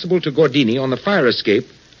 accessible to Gordini on the fire escape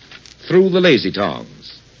through the lazy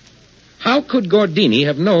tongs. How could Gordini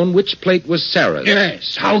have known which plate was Sarah's?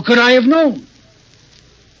 Yes, how could I have known?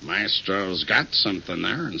 Maestro's got something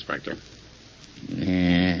there, Inspector.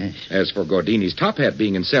 Yes. As for Gordini's top hat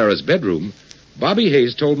being in Sarah's bedroom, Bobby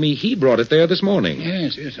Hayes told me he brought it there this morning.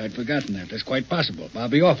 Yes, I'd forgotten that. That's quite possible.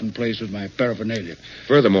 Bobby often plays with my paraphernalia.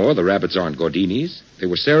 Furthermore, the rabbits aren't Gordini's. They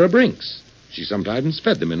were Sarah Brink's. She sometimes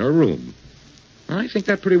fed them in her room. I think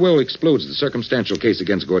that pretty well explodes the circumstantial case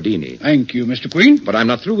against Gordini. Thank you, Mr. Queen. But I'm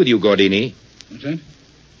not through with you, Gordini. What's that?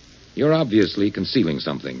 You're obviously concealing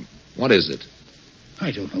something. What is it?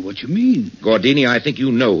 I don't know what you mean. Gordini, I think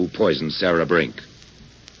you know who poisoned Sarah Brink.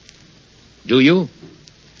 Do you?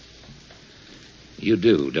 You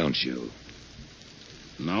do, don't you?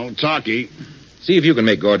 No talkie. See if you can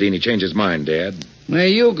make Gordini change his mind, Dad. Where are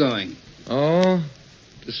you going? Oh,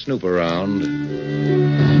 to snoop around.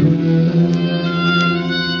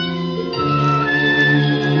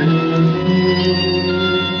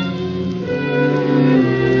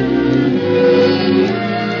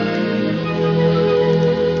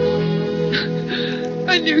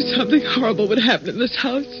 I knew something horrible would happen in this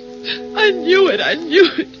house. I knew it.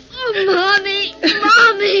 Oh, Mommy!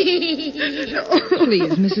 Mommy!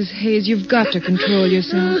 Please, Mrs. Hayes, you've got to control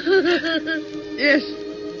yourself. Yes.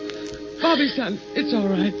 Bobby, son, it's all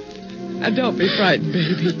right. Now, don't be frightened,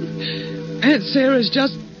 baby. Aunt Sarah's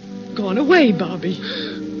just gone away, Bobby.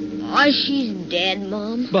 Oh, she's dead,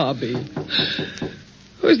 Mom. Bobby.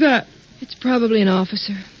 Who's that? It's probably an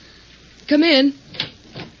officer. Come in.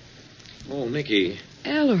 Oh, Nicky.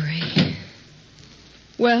 Ellery.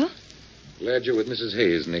 Well? Glad you're with Mrs.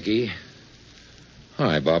 Hayes, Nicky.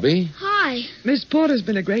 Hi, Bobby. Hi. Miss Porter's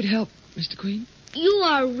been a great help, Mr. Queen. You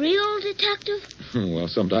are a real detective? Well,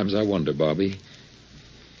 sometimes I wonder, Bobby.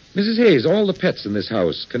 Mrs. Hayes, all the pets in this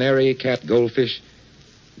house, canary, cat, goldfish,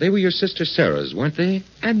 they were your sister Sarah's, weren't they?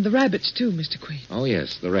 And the rabbits, too, Mr. Queen. Oh,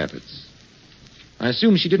 yes, the rabbits. I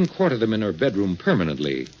assume she didn't quarter them in her bedroom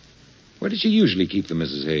permanently. Where did she usually keep them,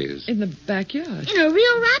 Mrs. Hayes? In the backyard. In a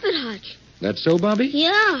real rabbit hutch. That's so, Bobby?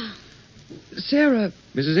 Yeah. Sarah...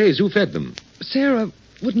 Mrs. Hayes, who fed them? Sarah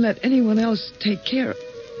wouldn't let anyone else take care of...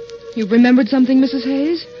 You remembered something, Mrs.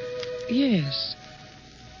 Hayes? Yes.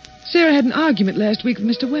 Sarah had an argument last week with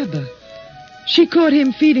Mr. Weber. She caught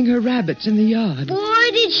him feeding her rabbits in the yard.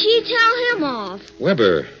 Boy, did she tell him off.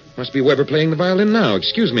 Weber. Must be Weber playing the violin now.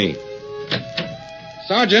 Excuse me.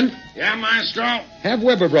 Sergeant. Yeah, Maestro? Have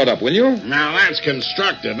Weber brought up, will you? Now, that's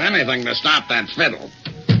constructive. Anything to stop that fiddle.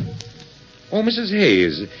 Oh, Mrs.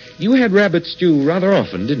 Hayes, you had rabbit stew rather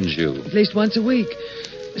often, didn't you? At least once a week.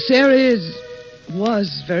 Sarah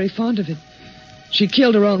was very fond of it. She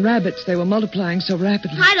killed her own rabbits. They were multiplying so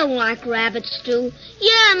rapidly. I don't like rabbit stew.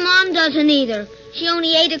 Yeah, and Mom doesn't either. She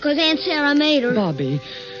only ate it because Aunt Sarah made her. Bobby.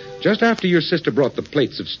 Just after your sister brought the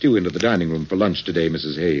plates of stew into the dining room for lunch today,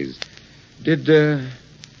 Mrs. Hayes, did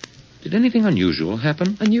anything unusual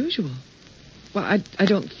happen? Unusual? Well, I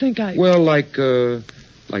don't think I... Well, like the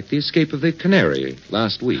escape of the canary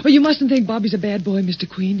last week. Oh, you mustn't think Bobby's a bad boy, Mr.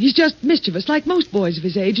 Queen. He's just mischievous, like most boys of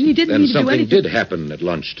his age, and he didn't Then need to do something anything... did happen at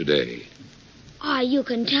lunch today. You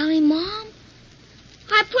can tell him, Mom.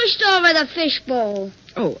 I pushed over the fishbowl.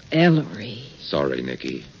 Oh, Ellery. Sorry,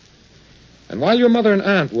 Nicky. And while your mother and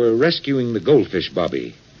aunt were rescuing the goldfish,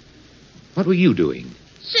 Bobby, what were you doing?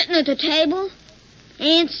 Sitting at the table.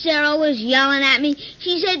 Aunt Sarah was yelling at me.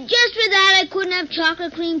 She said just for that I couldn't have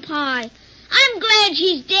chocolate cream pie. I'm glad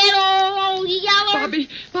she's dead, old yeller.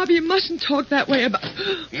 Bobby, you mustn't talk that way about...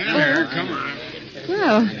 Here, come on.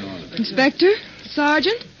 Well, Inspector,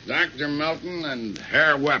 Sergeant. Dr. Melton and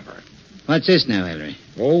Herr Weber. What's this now, Ellery?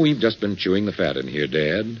 Oh, we've just been chewing the fat in here,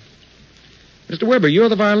 Dad. Mr. Weber, you're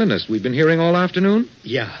the violinist we've been hearing all afternoon?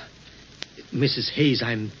 Yeah. Mrs. Hayes,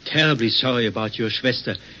 I'm terribly sorry about your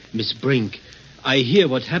Schwester, Miss Brink. I hear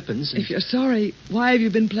what happens. If you're sorry, why have you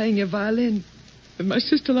been playing your violin? And my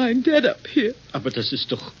sister lying dead up here. Aber das ist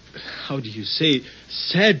doch, how do you say,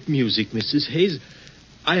 sad music, Mrs. Hayes.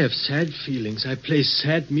 I have sad feelings. I play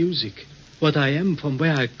sad music. What I am, from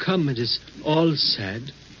where I come, it is all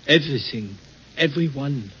sad. Everything.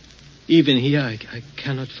 Everyone. Even here, I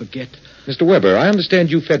cannot forget. Mr. Weber, I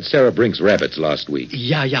understand you fed Sarah Brink's rabbits last week.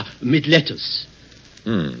 Ja, mit lettuce.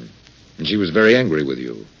 And she was very angry with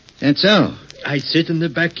you. That's so. I sit in the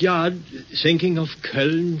backyard, thinking of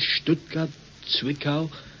Köln, Stuttgart,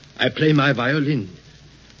 Zwickau. I play my violin.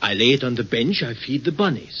 I lay it on the bench, I feed the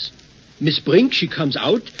bunnies. Miss Brink, she comes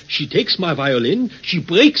out, she takes my violin, she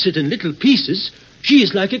breaks it in little pieces. She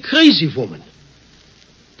is like a crazy woman.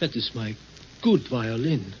 That is my good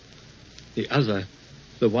violin. The other,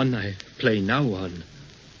 the one I play now on,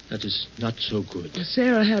 that is not so good.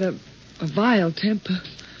 Sarah had a vile temper.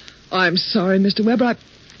 I'm sorry, Mr. Weber.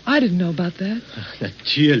 I didn't know about that.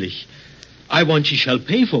 Natürlich. I want she shall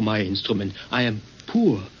pay for my instrument. I am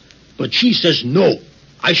poor. But she says no.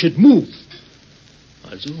 I should move.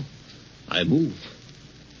 Also, I move.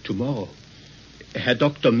 Tomorrow. Herr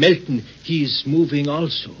Dr. Melton, he is moving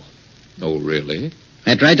also. Oh, really?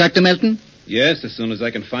 That right, Dr. Melton? Yes, as soon as I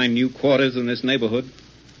can find new quarters in this neighborhood.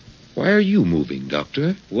 Why are you moving,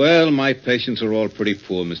 Doctor? Well, my patients are all pretty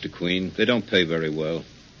poor, Mr. Queen. They don't pay very well.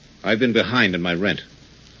 I've been behind in my rent.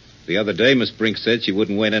 The other day, Miss Brink said she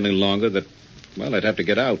wouldn't wait any longer, that, well, I'd have to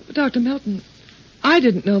get out. But Dr. Melton, I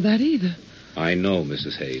didn't know that either. I know,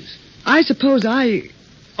 Mrs. Hayes. I suppose I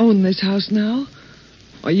own this house now.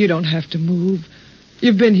 Well, you don't have to move.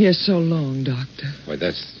 You've been here so long, Doctor. Why,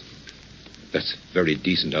 that's very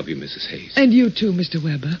decent of you, Mrs. Hayes. And you too, Mr.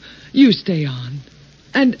 Weber. You stay on.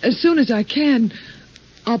 And as soon as I can,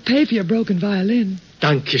 I'll pay for your broken violin.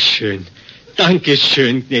 Dankeschön.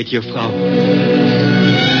 Dankeschön, gnädige Frau.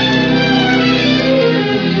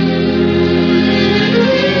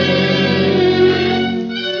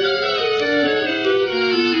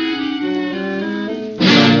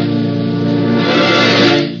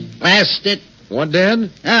 Blast it. What,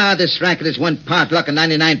 Dad? This racket is 1 part luck and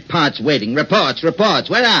 99 parts waiting. Reports.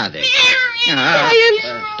 Where are they? Why,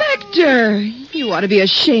 Inspector, you ought to be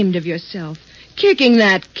ashamed of yourself. Kicking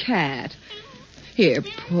that cat. Here,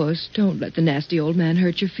 Puss, don't let the nasty old man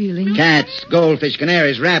hurt your feelings. Cats, goldfish,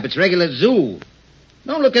 canaries, rabbits, regular zoo.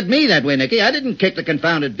 Don't look at me that way, Nicky. I didn't kick the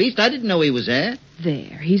confounded beast. I didn't know he was there.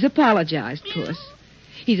 There, he's apologized, Puss.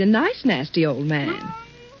 He's a nice, nasty old man.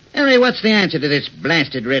 Henry, what's the answer to this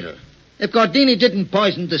blasted riddle? If Gordini didn't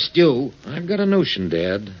poison the stew... I've got a notion,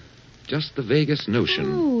 Dad. Just the vaguest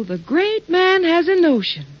notion. Oh, the great man has a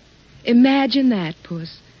notion. Imagine that,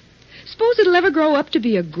 Puss. Suppose it'll ever grow up to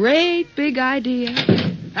be a great big idea.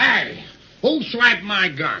 Hey, who swiped my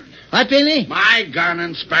gun? What, Billy? My gun,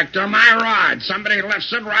 Inspector, my rod. Somebody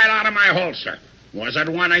lifts it right out of my holster. Was it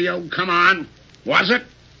one of you? Come on. Was it?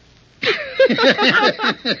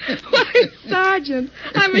 Why, Sergeant,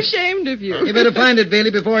 I'm ashamed of you. You better find it, Bailey,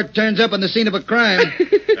 before it turns up on the scene of a crime.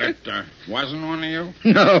 It wasn't one of you?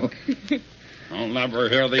 No. I'll never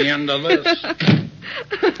hear the end of this.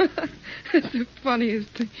 That's the funniest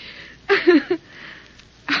thing.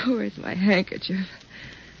 Oh, where's my handkerchief?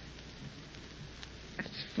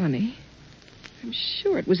 That's funny. I'm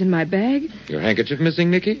sure it was in my bag. Your handkerchief missing,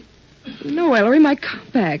 Nicky? No, Ellery, my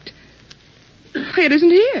compact. Why, it isn't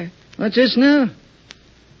here. What's this now?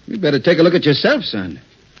 You'd better take a look at yourself, son.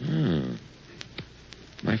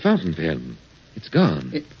 My fountain pen. It's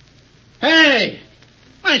gone. Hey!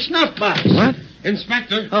 My snuff box. What?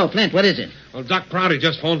 Inspector. Oh, Flint, what is it? Well, Doc Prouty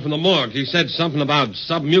just phoned from the morgue. He said something about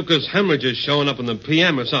submucous hemorrhages showing up in the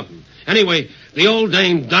PM or something. Anyway, the old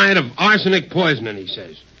dame died of arsenic poisoning, he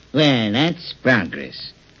says. Well, that's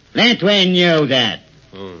progress. Flint, when knew that?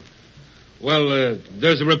 Oh. Well,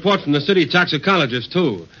 there's a report from the city toxicologist,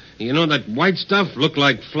 too. You know that white stuff looked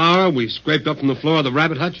like flour we scraped up from the floor of the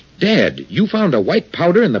rabbit hutch? Dad, you found a white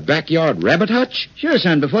powder in the backyard rabbit hutch? Sure,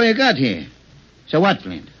 son, before you got here. So what,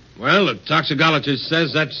 Flint? Well, the toxicologist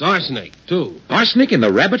says that's arsenic, too. Arsenic in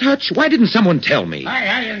the rabbit hutch? Why didn't someone tell me?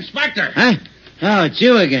 Hey, Inspector. Huh? Oh, it's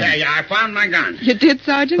you again. Hey, I found my gun. You did,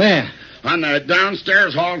 Sergeant? Where? On the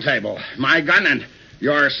downstairs hall table. My gun and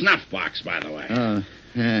your snuff box, by the way. Oh,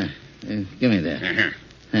 give me that.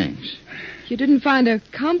 Thanks. You didn't find a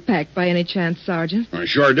compact by any chance, Sergeant? I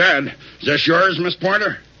sure did. Is this yours, Miss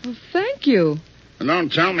Porter? Well, thank you. And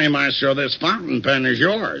don't tell me, Maestro, this fountain pen is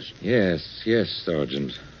yours. Yes,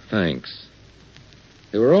 Sergeant. Thanks.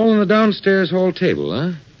 They were all on the downstairs hall table,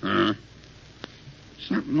 huh?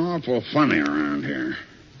 Something awful funny around here.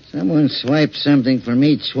 Someone swiped something from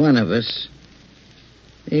each one of us.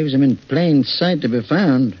 Leaves him in plain sight to be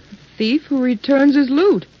found. Thief who returns his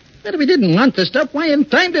loot. But if he didn't want the stuff, why in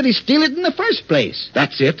time did he steal it in the first place?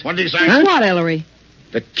 That's it. What did he say? What, Ellery?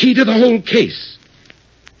 The key to the whole case.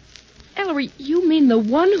 Ellery, you mean the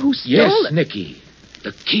one who stole Yes, it? Nicky.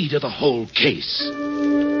 The key to the whole case.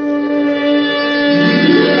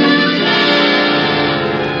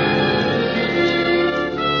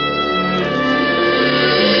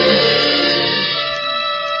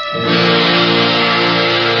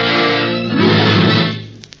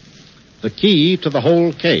 The key to the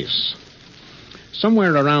whole case.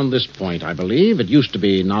 Somewhere around this point, I believe, it used to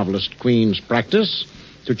be novelist Queen's practice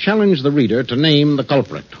to challenge the reader to name the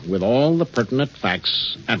culprit with all the pertinent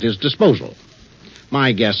facts at his disposal.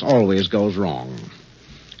 My guess always goes wrong.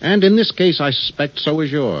 And in this case, I suspect so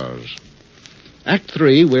is yours. Act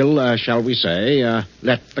 3 will, shall we say,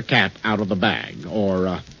 let the cat out of the bag,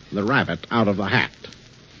 or the rabbit out of the hat.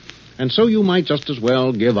 And so you might just as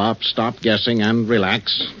well give up, stop guessing, and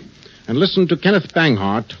relax, and listen to Kenneth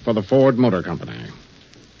Banghart for the Ford Motor Company.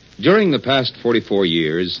 During the past 44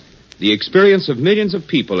 years, the experience of millions of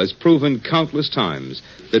people has proven countless times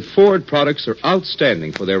that Ford products are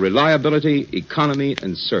outstanding for their reliability, economy,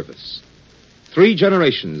 and service. 3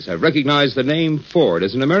 generations have recognized the name Ford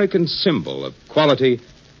as an American symbol of quality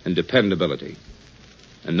and dependability.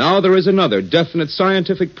 And now there is another definite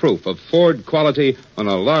scientific proof of Ford quality on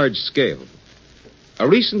a large scale. A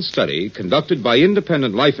recent study conducted by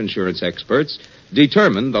independent life insurance experts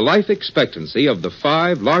determined the life expectancy of the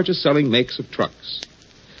 5 largest selling makes of trucks.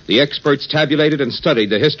 The experts tabulated and studied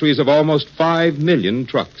the histories of almost 5 million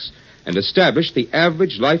trucks and established the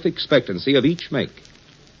average life expectancy of each make.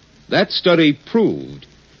 That study proved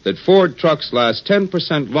that Ford trucks last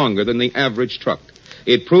 10% longer than the average truck.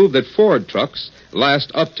 It proved that Ford trucks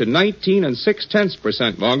last up to 19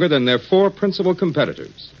 6/10% longer than their 4 principal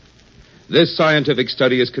competitors. This scientific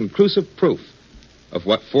study is conclusive proof of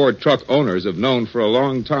what Ford truck owners have known for a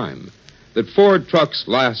long time, that Ford trucks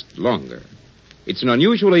last longer. It's an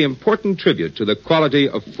unusually important tribute to the quality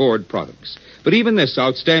of Ford products. But even this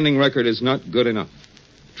outstanding record is not good enough.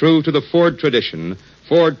 True to the Ford tradition,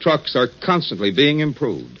 Ford trucks are constantly being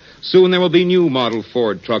improved. Soon there will be new model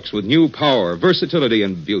Ford trucks with new power, versatility,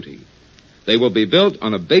 and beauty. They will be built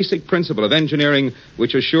on a basic principle of engineering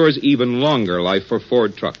which assures even longer life for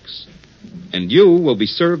Ford trucks. And you will be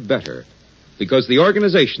served better because the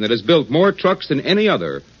organization that has built more trucks than any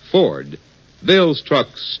other, Ford, builds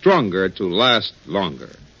trucks stronger to last longer.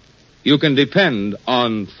 You can depend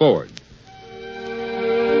on Ford.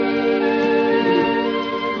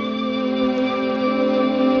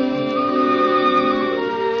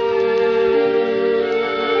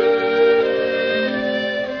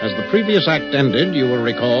 As the previous act ended, you will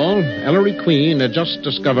recall, Ellery Queen had just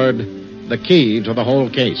discovered the key to the whole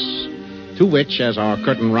case, to which, as our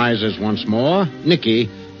curtain rises once more, Nicky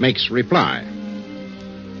makes reply.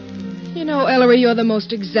 You know, Ellery, you're the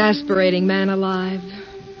most exasperating man alive.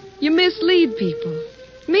 You mislead people.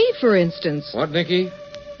 Me, for instance. What, Nicky?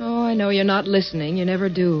 Oh, I know you're not listening. You never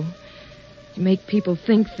do. You make people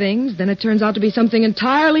think things, then it turns out to be something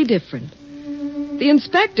entirely different. The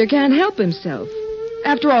inspector can't help himself.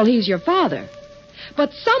 After all, he's your father.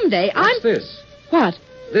 But someday What's this? What?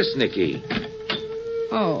 This, Nicky.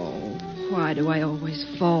 Oh, why do I always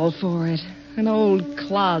fall for it? An old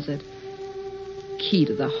closet. Key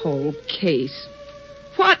to the whole case.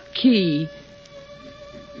 What key?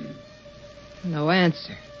 No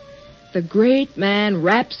answer. The great man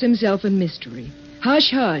wraps himself in mystery.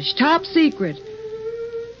 Hush, hush, top secret.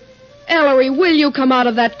 Ellery, will you come out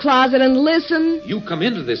of that closet and listen? You come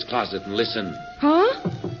into this closet and listen. Huh?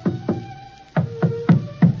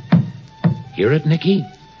 Hear it, Nicky?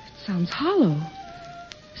 It sounds hollow.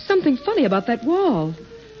 Something funny about that wall.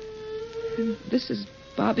 And this is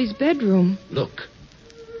Bobby's bedroom. Look.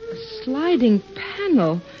 A sliding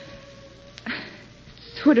panel.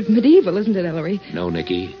 Sort of medieval, isn't it, Ellery? No,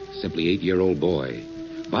 Nicky. Simply 8-year-old boy.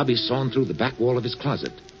 Bobby's sawn through the back wall of his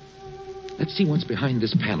closet. Let's see what's behind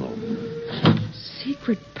this panel.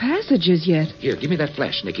 Secret passages yet. Here, give me that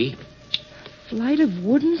flash, Nicky. Flight of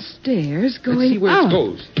wooden stairs going Let's see where up. it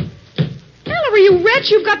goes. Ellery, you wretch,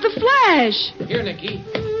 you've got the flash. Here, Nicky.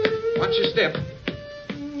 Watch your step.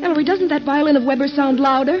 Ellery, doesn't that violin of Weber sound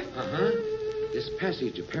louder? Uh-huh. This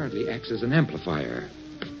passage apparently acts as an amplifier.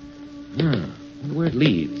 Wonder where it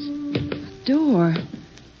leads. Door.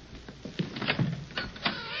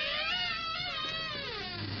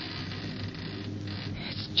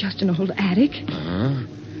 It's just an old attic. Uh-huh.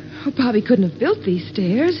 Oh, Bobby couldn't have built these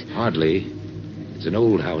stairs. Hardly. It's an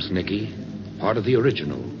old house, Nicky. Part of the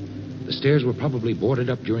original. The The stairs were probably boarded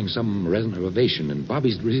up during some renovation, and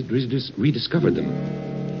Bobby's rediscovered them.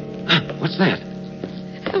 What's that?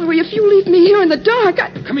 Ellery, if you leave me here in the dark,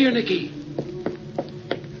 Come here, Nicky.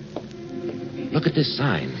 Look at this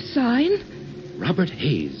sign. Sign? Robert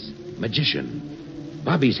Hayes, magician.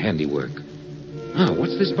 Bobby's handiwork.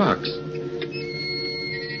 What's this box?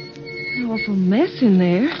 An awful mess in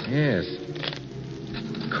there. Yes.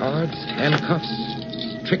 Cards,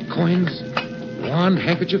 handcuffs, trick coins, wand,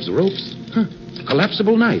 handkerchiefs, ropes.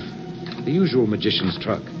 Collapsible knife. The usual magician's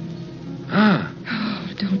truck.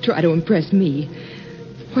 Oh, don't try to impress me.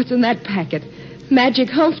 What's in that packet? Magic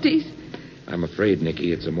Humpties? I'm afraid,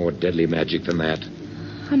 Nicky, it's a more deadly magic than that.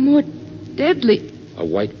 A more deadly... A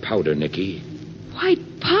white powder, Nicky. White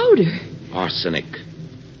powder? Arsenic.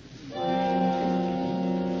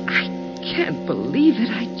 I can't believe it.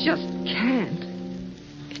 I just can't.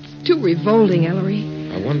 It's too revolting, Ellery.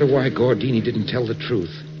 I wonder why Gordini didn't tell the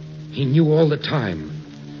truth. He knew all the time.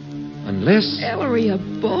 Unless... Ellery, a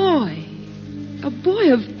boy. A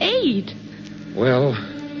boy of 8. Well,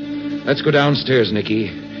 let's go downstairs, Nicky,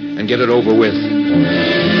 and get it over with.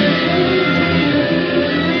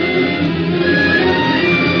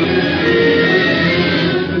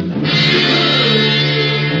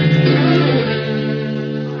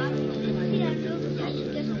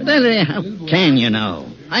 How can you know?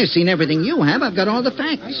 I've seen everything you have. I've got all the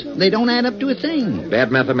facts. They don't add up to a thing.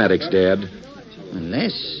 Bad mathematics, Dad.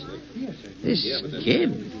 Unless this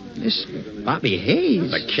kid, this Bobby Hayes.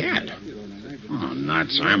 The kid? Oh,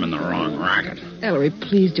 nuts. I'm in the wrong racket. Ellery,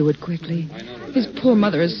 please do it quickly. His poor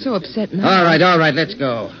mother is so upset now. All right, let's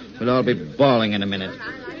go. We'll all be bawling in a minute.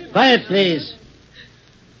 Quiet, please.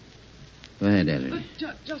 Go ahead, Ellery.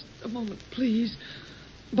 Just a moment, please.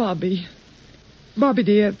 Bobby,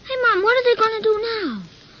 dear. Hey, Mom, what are they going to do now?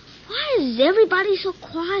 Why is everybody so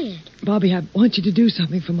quiet? Bobby, I want you to do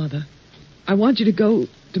something for Mother. I want you to go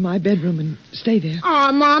to my bedroom and stay there.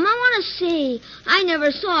 Oh, Mom, I want to see. I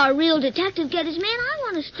never saw a real detective get his man. I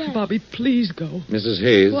want to stay. Bobby, please go. Mrs.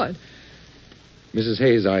 Hayes. What? Mrs.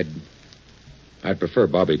 Hayes, I'd prefer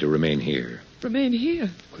Bobby to remain here. Remain here?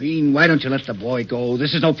 Queen, why don't you let the boy go?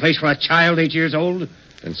 This is no place for a child 8 years old.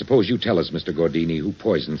 Then suppose you tell us, Mr. Gordini, who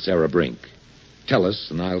poisoned Sarah Brink. Tell us,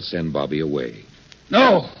 and I'll send Bobby away.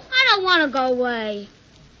 No. I don't want to go away.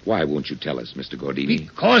 Why won't you tell us, Mr. Gordini?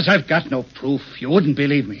 Because I've got no proof. You wouldn't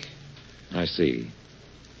believe me. I see.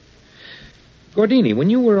 Gordini, when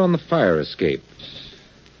you were on the fire escape...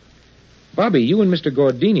 Bobby, you and Mr.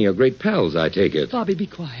 Gordini are great pals, I take it. Bobby, be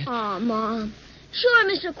quiet. Oh, Mom. Sure,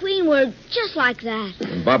 Mr. Queen, we're just like that.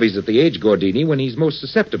 And Bobby's at the age, Gordini, when he's most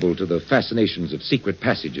susceptible to the fascinations of secret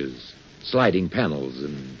passages, sliding panels,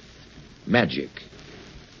 and magic.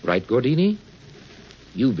 Right, Gordini?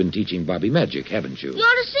 You've been teaching Bobby magic, haven't you? You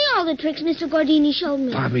ought to see all the tricks Mr. Gordini showed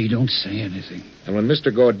me. Bobby, don't say anything. And when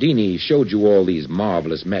Mr. Gordini showed you all these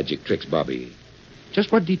marvelous magic tricks, Bobby,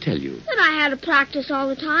 just what did he tell you? That I had to practice all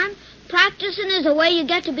the time. Practicing is the way you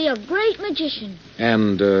get to be a great magician.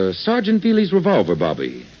 And Sergeant Veely's revolver,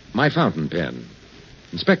 Bobby, my fountain pen,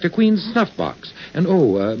 Inspector Queen's snuff box, and,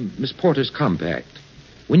 Miss Porter's compact.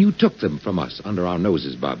 When you took them from us under our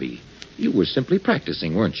noses, Bobby, you were simply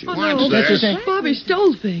practicing, weren't you? Oh, no, Bobby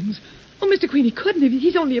stole things. Oh, Mr. Queen, he couldn't have.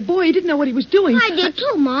 He's only a boy. He didn't know what he was doing. I did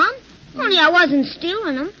too, Mom. Only I wasn't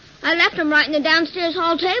stealing them. I left them right in the downstairs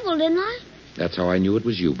hall table, didn't I? That's how I knew it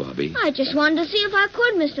was you, Bobby. I just wanted to see if I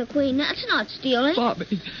could, Mr. Queen. That's not stealing.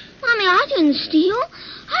 Bobby. Mommy, I didn't steal.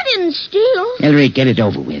 I didn't steal. Ellery, get it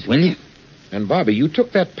over with, will you? And, Bobby, you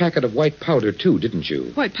took that packet of white powder, too, didn't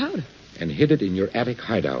you? White powder? And hid it in your attic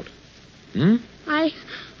hideout.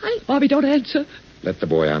 Bobby, don't answer. Let the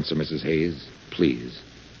boy answer, Mrs. Hayes, please.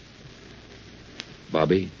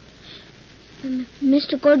 Bobby?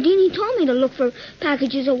 Mr. Gordini told me to look for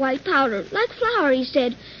packages of white powder, like flour, he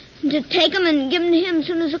said, and to take them and give them to him as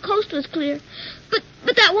soon as the coast was clear. But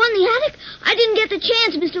that one in the attic, I didn't get the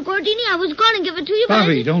chance, Mr. Gordini. I was going to give it to you, but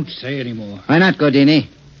Bobby, don't say any more. Why not, Gordini?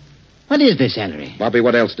 What is this, Ellery? Bobby,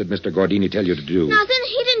 what else did Mr. Gordini tell you to do? Nothing.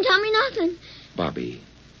 He didn't tell me nothing.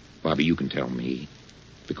 Bobby, you can tell me.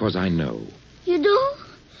 Because I know. You do?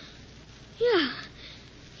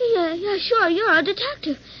 Yeah, sure. You're a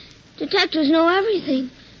detective. Detectives know everything.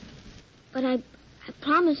 But I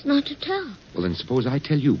promised not to tell. Well, then suppose I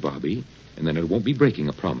tell you, Bobby, and then it won't be breaking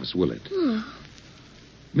a promise, will it? Oh.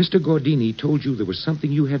 Mr. Gordini told you there was something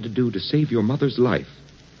you had to do to save your mother's life.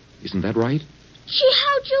 Isn't that right? Gee,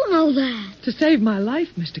 how'd you know that? To save my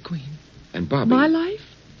life, Mr. Queen. And, Bobby... My life?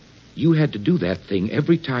 You had to do that thing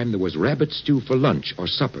every time there was rabbit stew for lunch or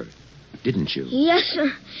supper, didn't you? Yes, sir.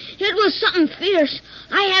 It was something fierce.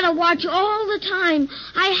 I had to watch all the time.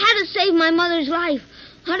 I had to save my mother's life.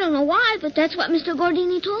 I don't know why, but that's what Mr.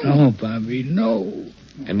 Gordini told me. No, Bobby, no.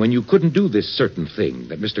 And when you couldn't do this certain thing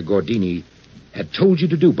that Mr. Gordini had told you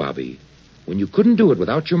to do, Bobby, when you couldn't do it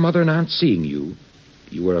without your mother and aunt seeing you,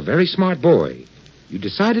 you were a very smart boy. You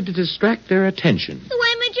decided to distract their attention. The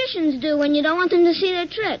way magicians do when you don't want them to see their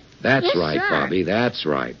trick. That's Yes, right, sir. Bobby, that's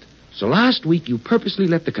right. So last week you purposely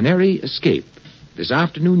let the canary escape. This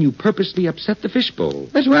afternoon you purposely upset the fishbowl.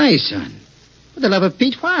 But why, son? For the love of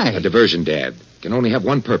Pete, why? A diversion, Dad, can only have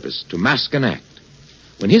one purpose, to mask an act.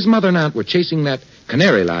 When his mother and aunt were chasing that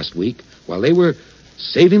canary last week, while they were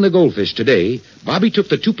saving the goldfish today, Bobby took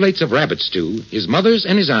the 2 plates of rabbit stew, his mother's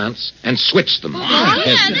and his aunt's, and switched them. Oh,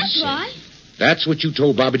 yeah, that's right. That's what you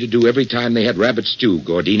told Bobby to do every time they had rabbit stew,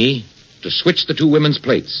 Gordini. To switch the 2 women's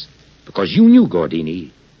plates. Because you knew,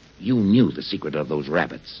 Gordini, you knew the secret of those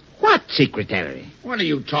rabbits. What secret, Ellery? What are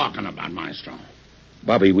you talking about, Maestro?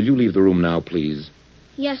 Bobby, will you leave the room now, please?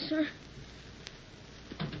 Yes, sir.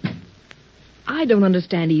 I don't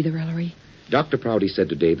understand either, Ellery. Dr. Prouty said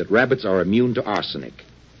today that rabbits are immune to arsenic.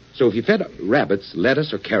 So if you fed rabbits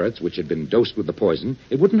lettuce or carrots which had been dosed with the poison,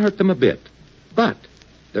 it wouldn't hurt them a bit. But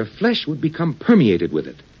their flesh would become permeated with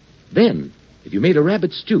it. Then, if you made a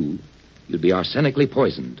rabbit stew, you'd be arsenically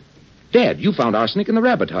poisoned. Dad, you found arsenic in the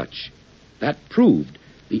rabbit hutch. That proved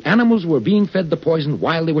the animals were being fed the poison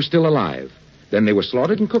while they were still alive. Then they were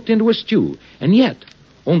slaughtered and cooked into a stew. And yet,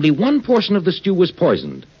 only one portion of the stew was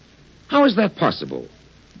poisoned. How is that possible?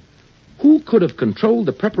 Who could have controlled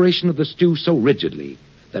the preparation of the stew so rigidly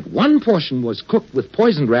that one portion was cooked with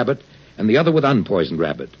poisoned rabbit and the other with unpoisoned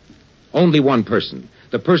rabbit? Only one person.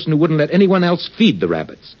 The person who wouldn't let anyone else feed the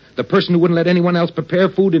rabbits. The person who wouldn't let anyone else prepare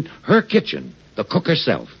food in her kitchen. The cook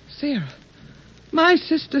herself. Sarah. My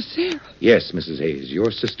sister Sarah. Yes, Mrs. Hayes,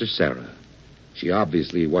 your sister Sarah. She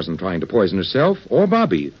obviously wasn't trying to poison herself or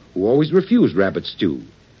Bobby, who always refused rabbit stew.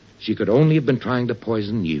 She could only have been trying to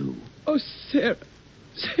poison you. Oh, Sarah.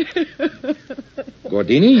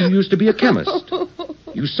 Gordini, you used to be a chemist.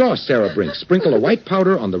 You saw Sarah Brink sprinkle a white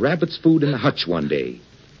powder on the rabbit's food in the hutch one day.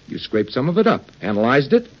 You scraped some of it up,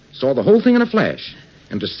 analyzed it, saw the whole thing in a flash.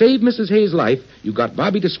 And to save Mrs. Hayes' life, you got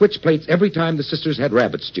Bobby to switch plates every time the sisters had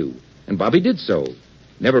rabbit stew. And Bobby did so,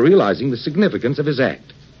 never realizing the significance of his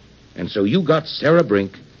act. And so you got Sarah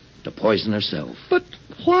Brink to poison herself. But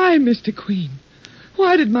why, Mr. Queen?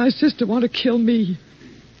 Why did my sister want to kill me?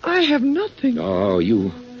 I have nothing. Oh,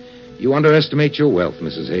 you underestimate your wealth,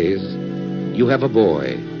 Mrs. Hayes. You have a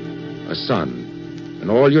boy, a son, and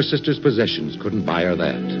all your sister's possessions couldn't buy her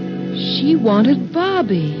that. She wanted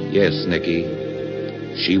Bobby. Yes,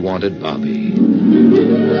 Nicky. She wanted Bobby.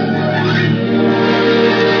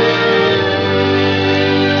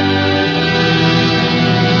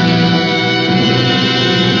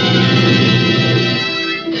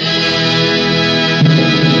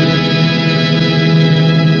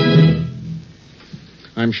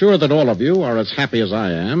 I'm sure that all of you are as happy as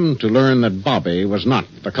I am to learn that Bobby was not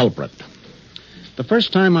the culprit. The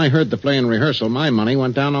first time I heard the play in rehearsal, my money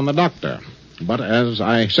went down on the doctor. But as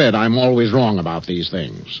I said, I'm always wrong about these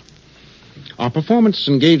things. Our performance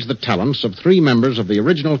engaged the talents of 3 members of the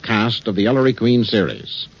original cast of the Ellery Queen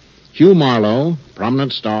series. Hugh Marlowe,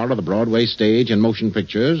 prominent star of the Broadway stage and motion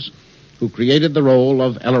pictures, who created the role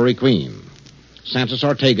of Ellery Queen. Santos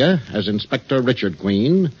Ortega as Inspector Richard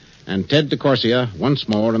Queen, and Ted DeCorsia once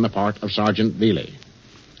more in the part of Sergeant Veely.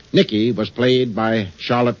 Nicky was played by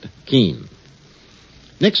Charlotte Keene.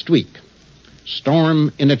 Next week,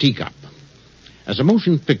 Storm in a Teacup. As a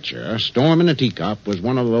motion picture, Storm in a Teacup was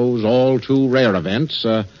one of those all-too rare events,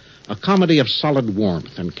 a comedy of solid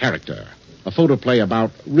warmth and character, a photoplay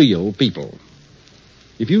about real people.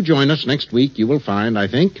 If you join us next week, you will find, I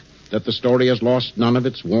think, that the story has lost none of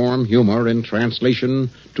its warm humor in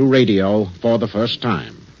translation to radio for the first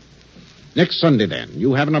time. Next Sunday, then,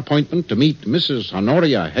 you have an appointment to meet Mrs.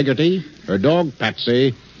 Honoria Hegarty, her dog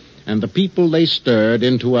Patsy, and the people they stirred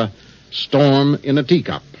into a storm in a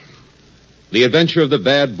teacup. The Adventure of the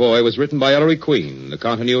Bad Boy was written by Ellery Queen. The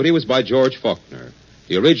continuity was by George Faulkner.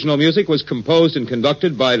 The original music was composed and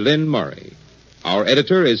conducted by Lynn Murray. Our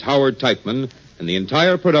editor is Howard Teichman, and the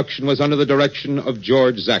entire production was under the direction of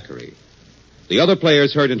George Zachary. The other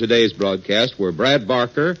players heard in today's broadcast were Brad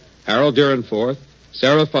Barker, Harold Deerenforth,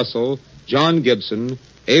 Sarah Fussell, John Gibson,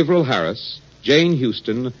 Averill Harris, Jane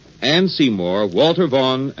Houston, Ann Seymour, Walter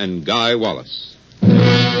Vaughn, and Guy Wallace.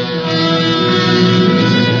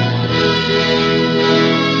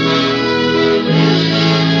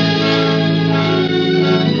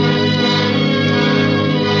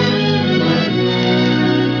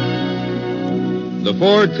 The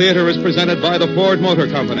Ford Theater is presented by the Ford Motor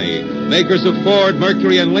Company, makers of Ford,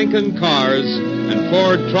 Mercury, and Lincoln cars, and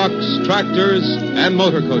Ford trucks, tractors, and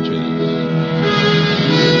motor coaches.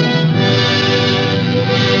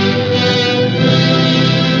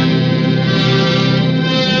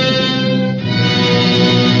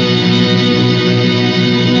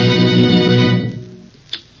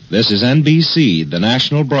 This is NBC, the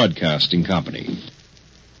National Broadcasting Company.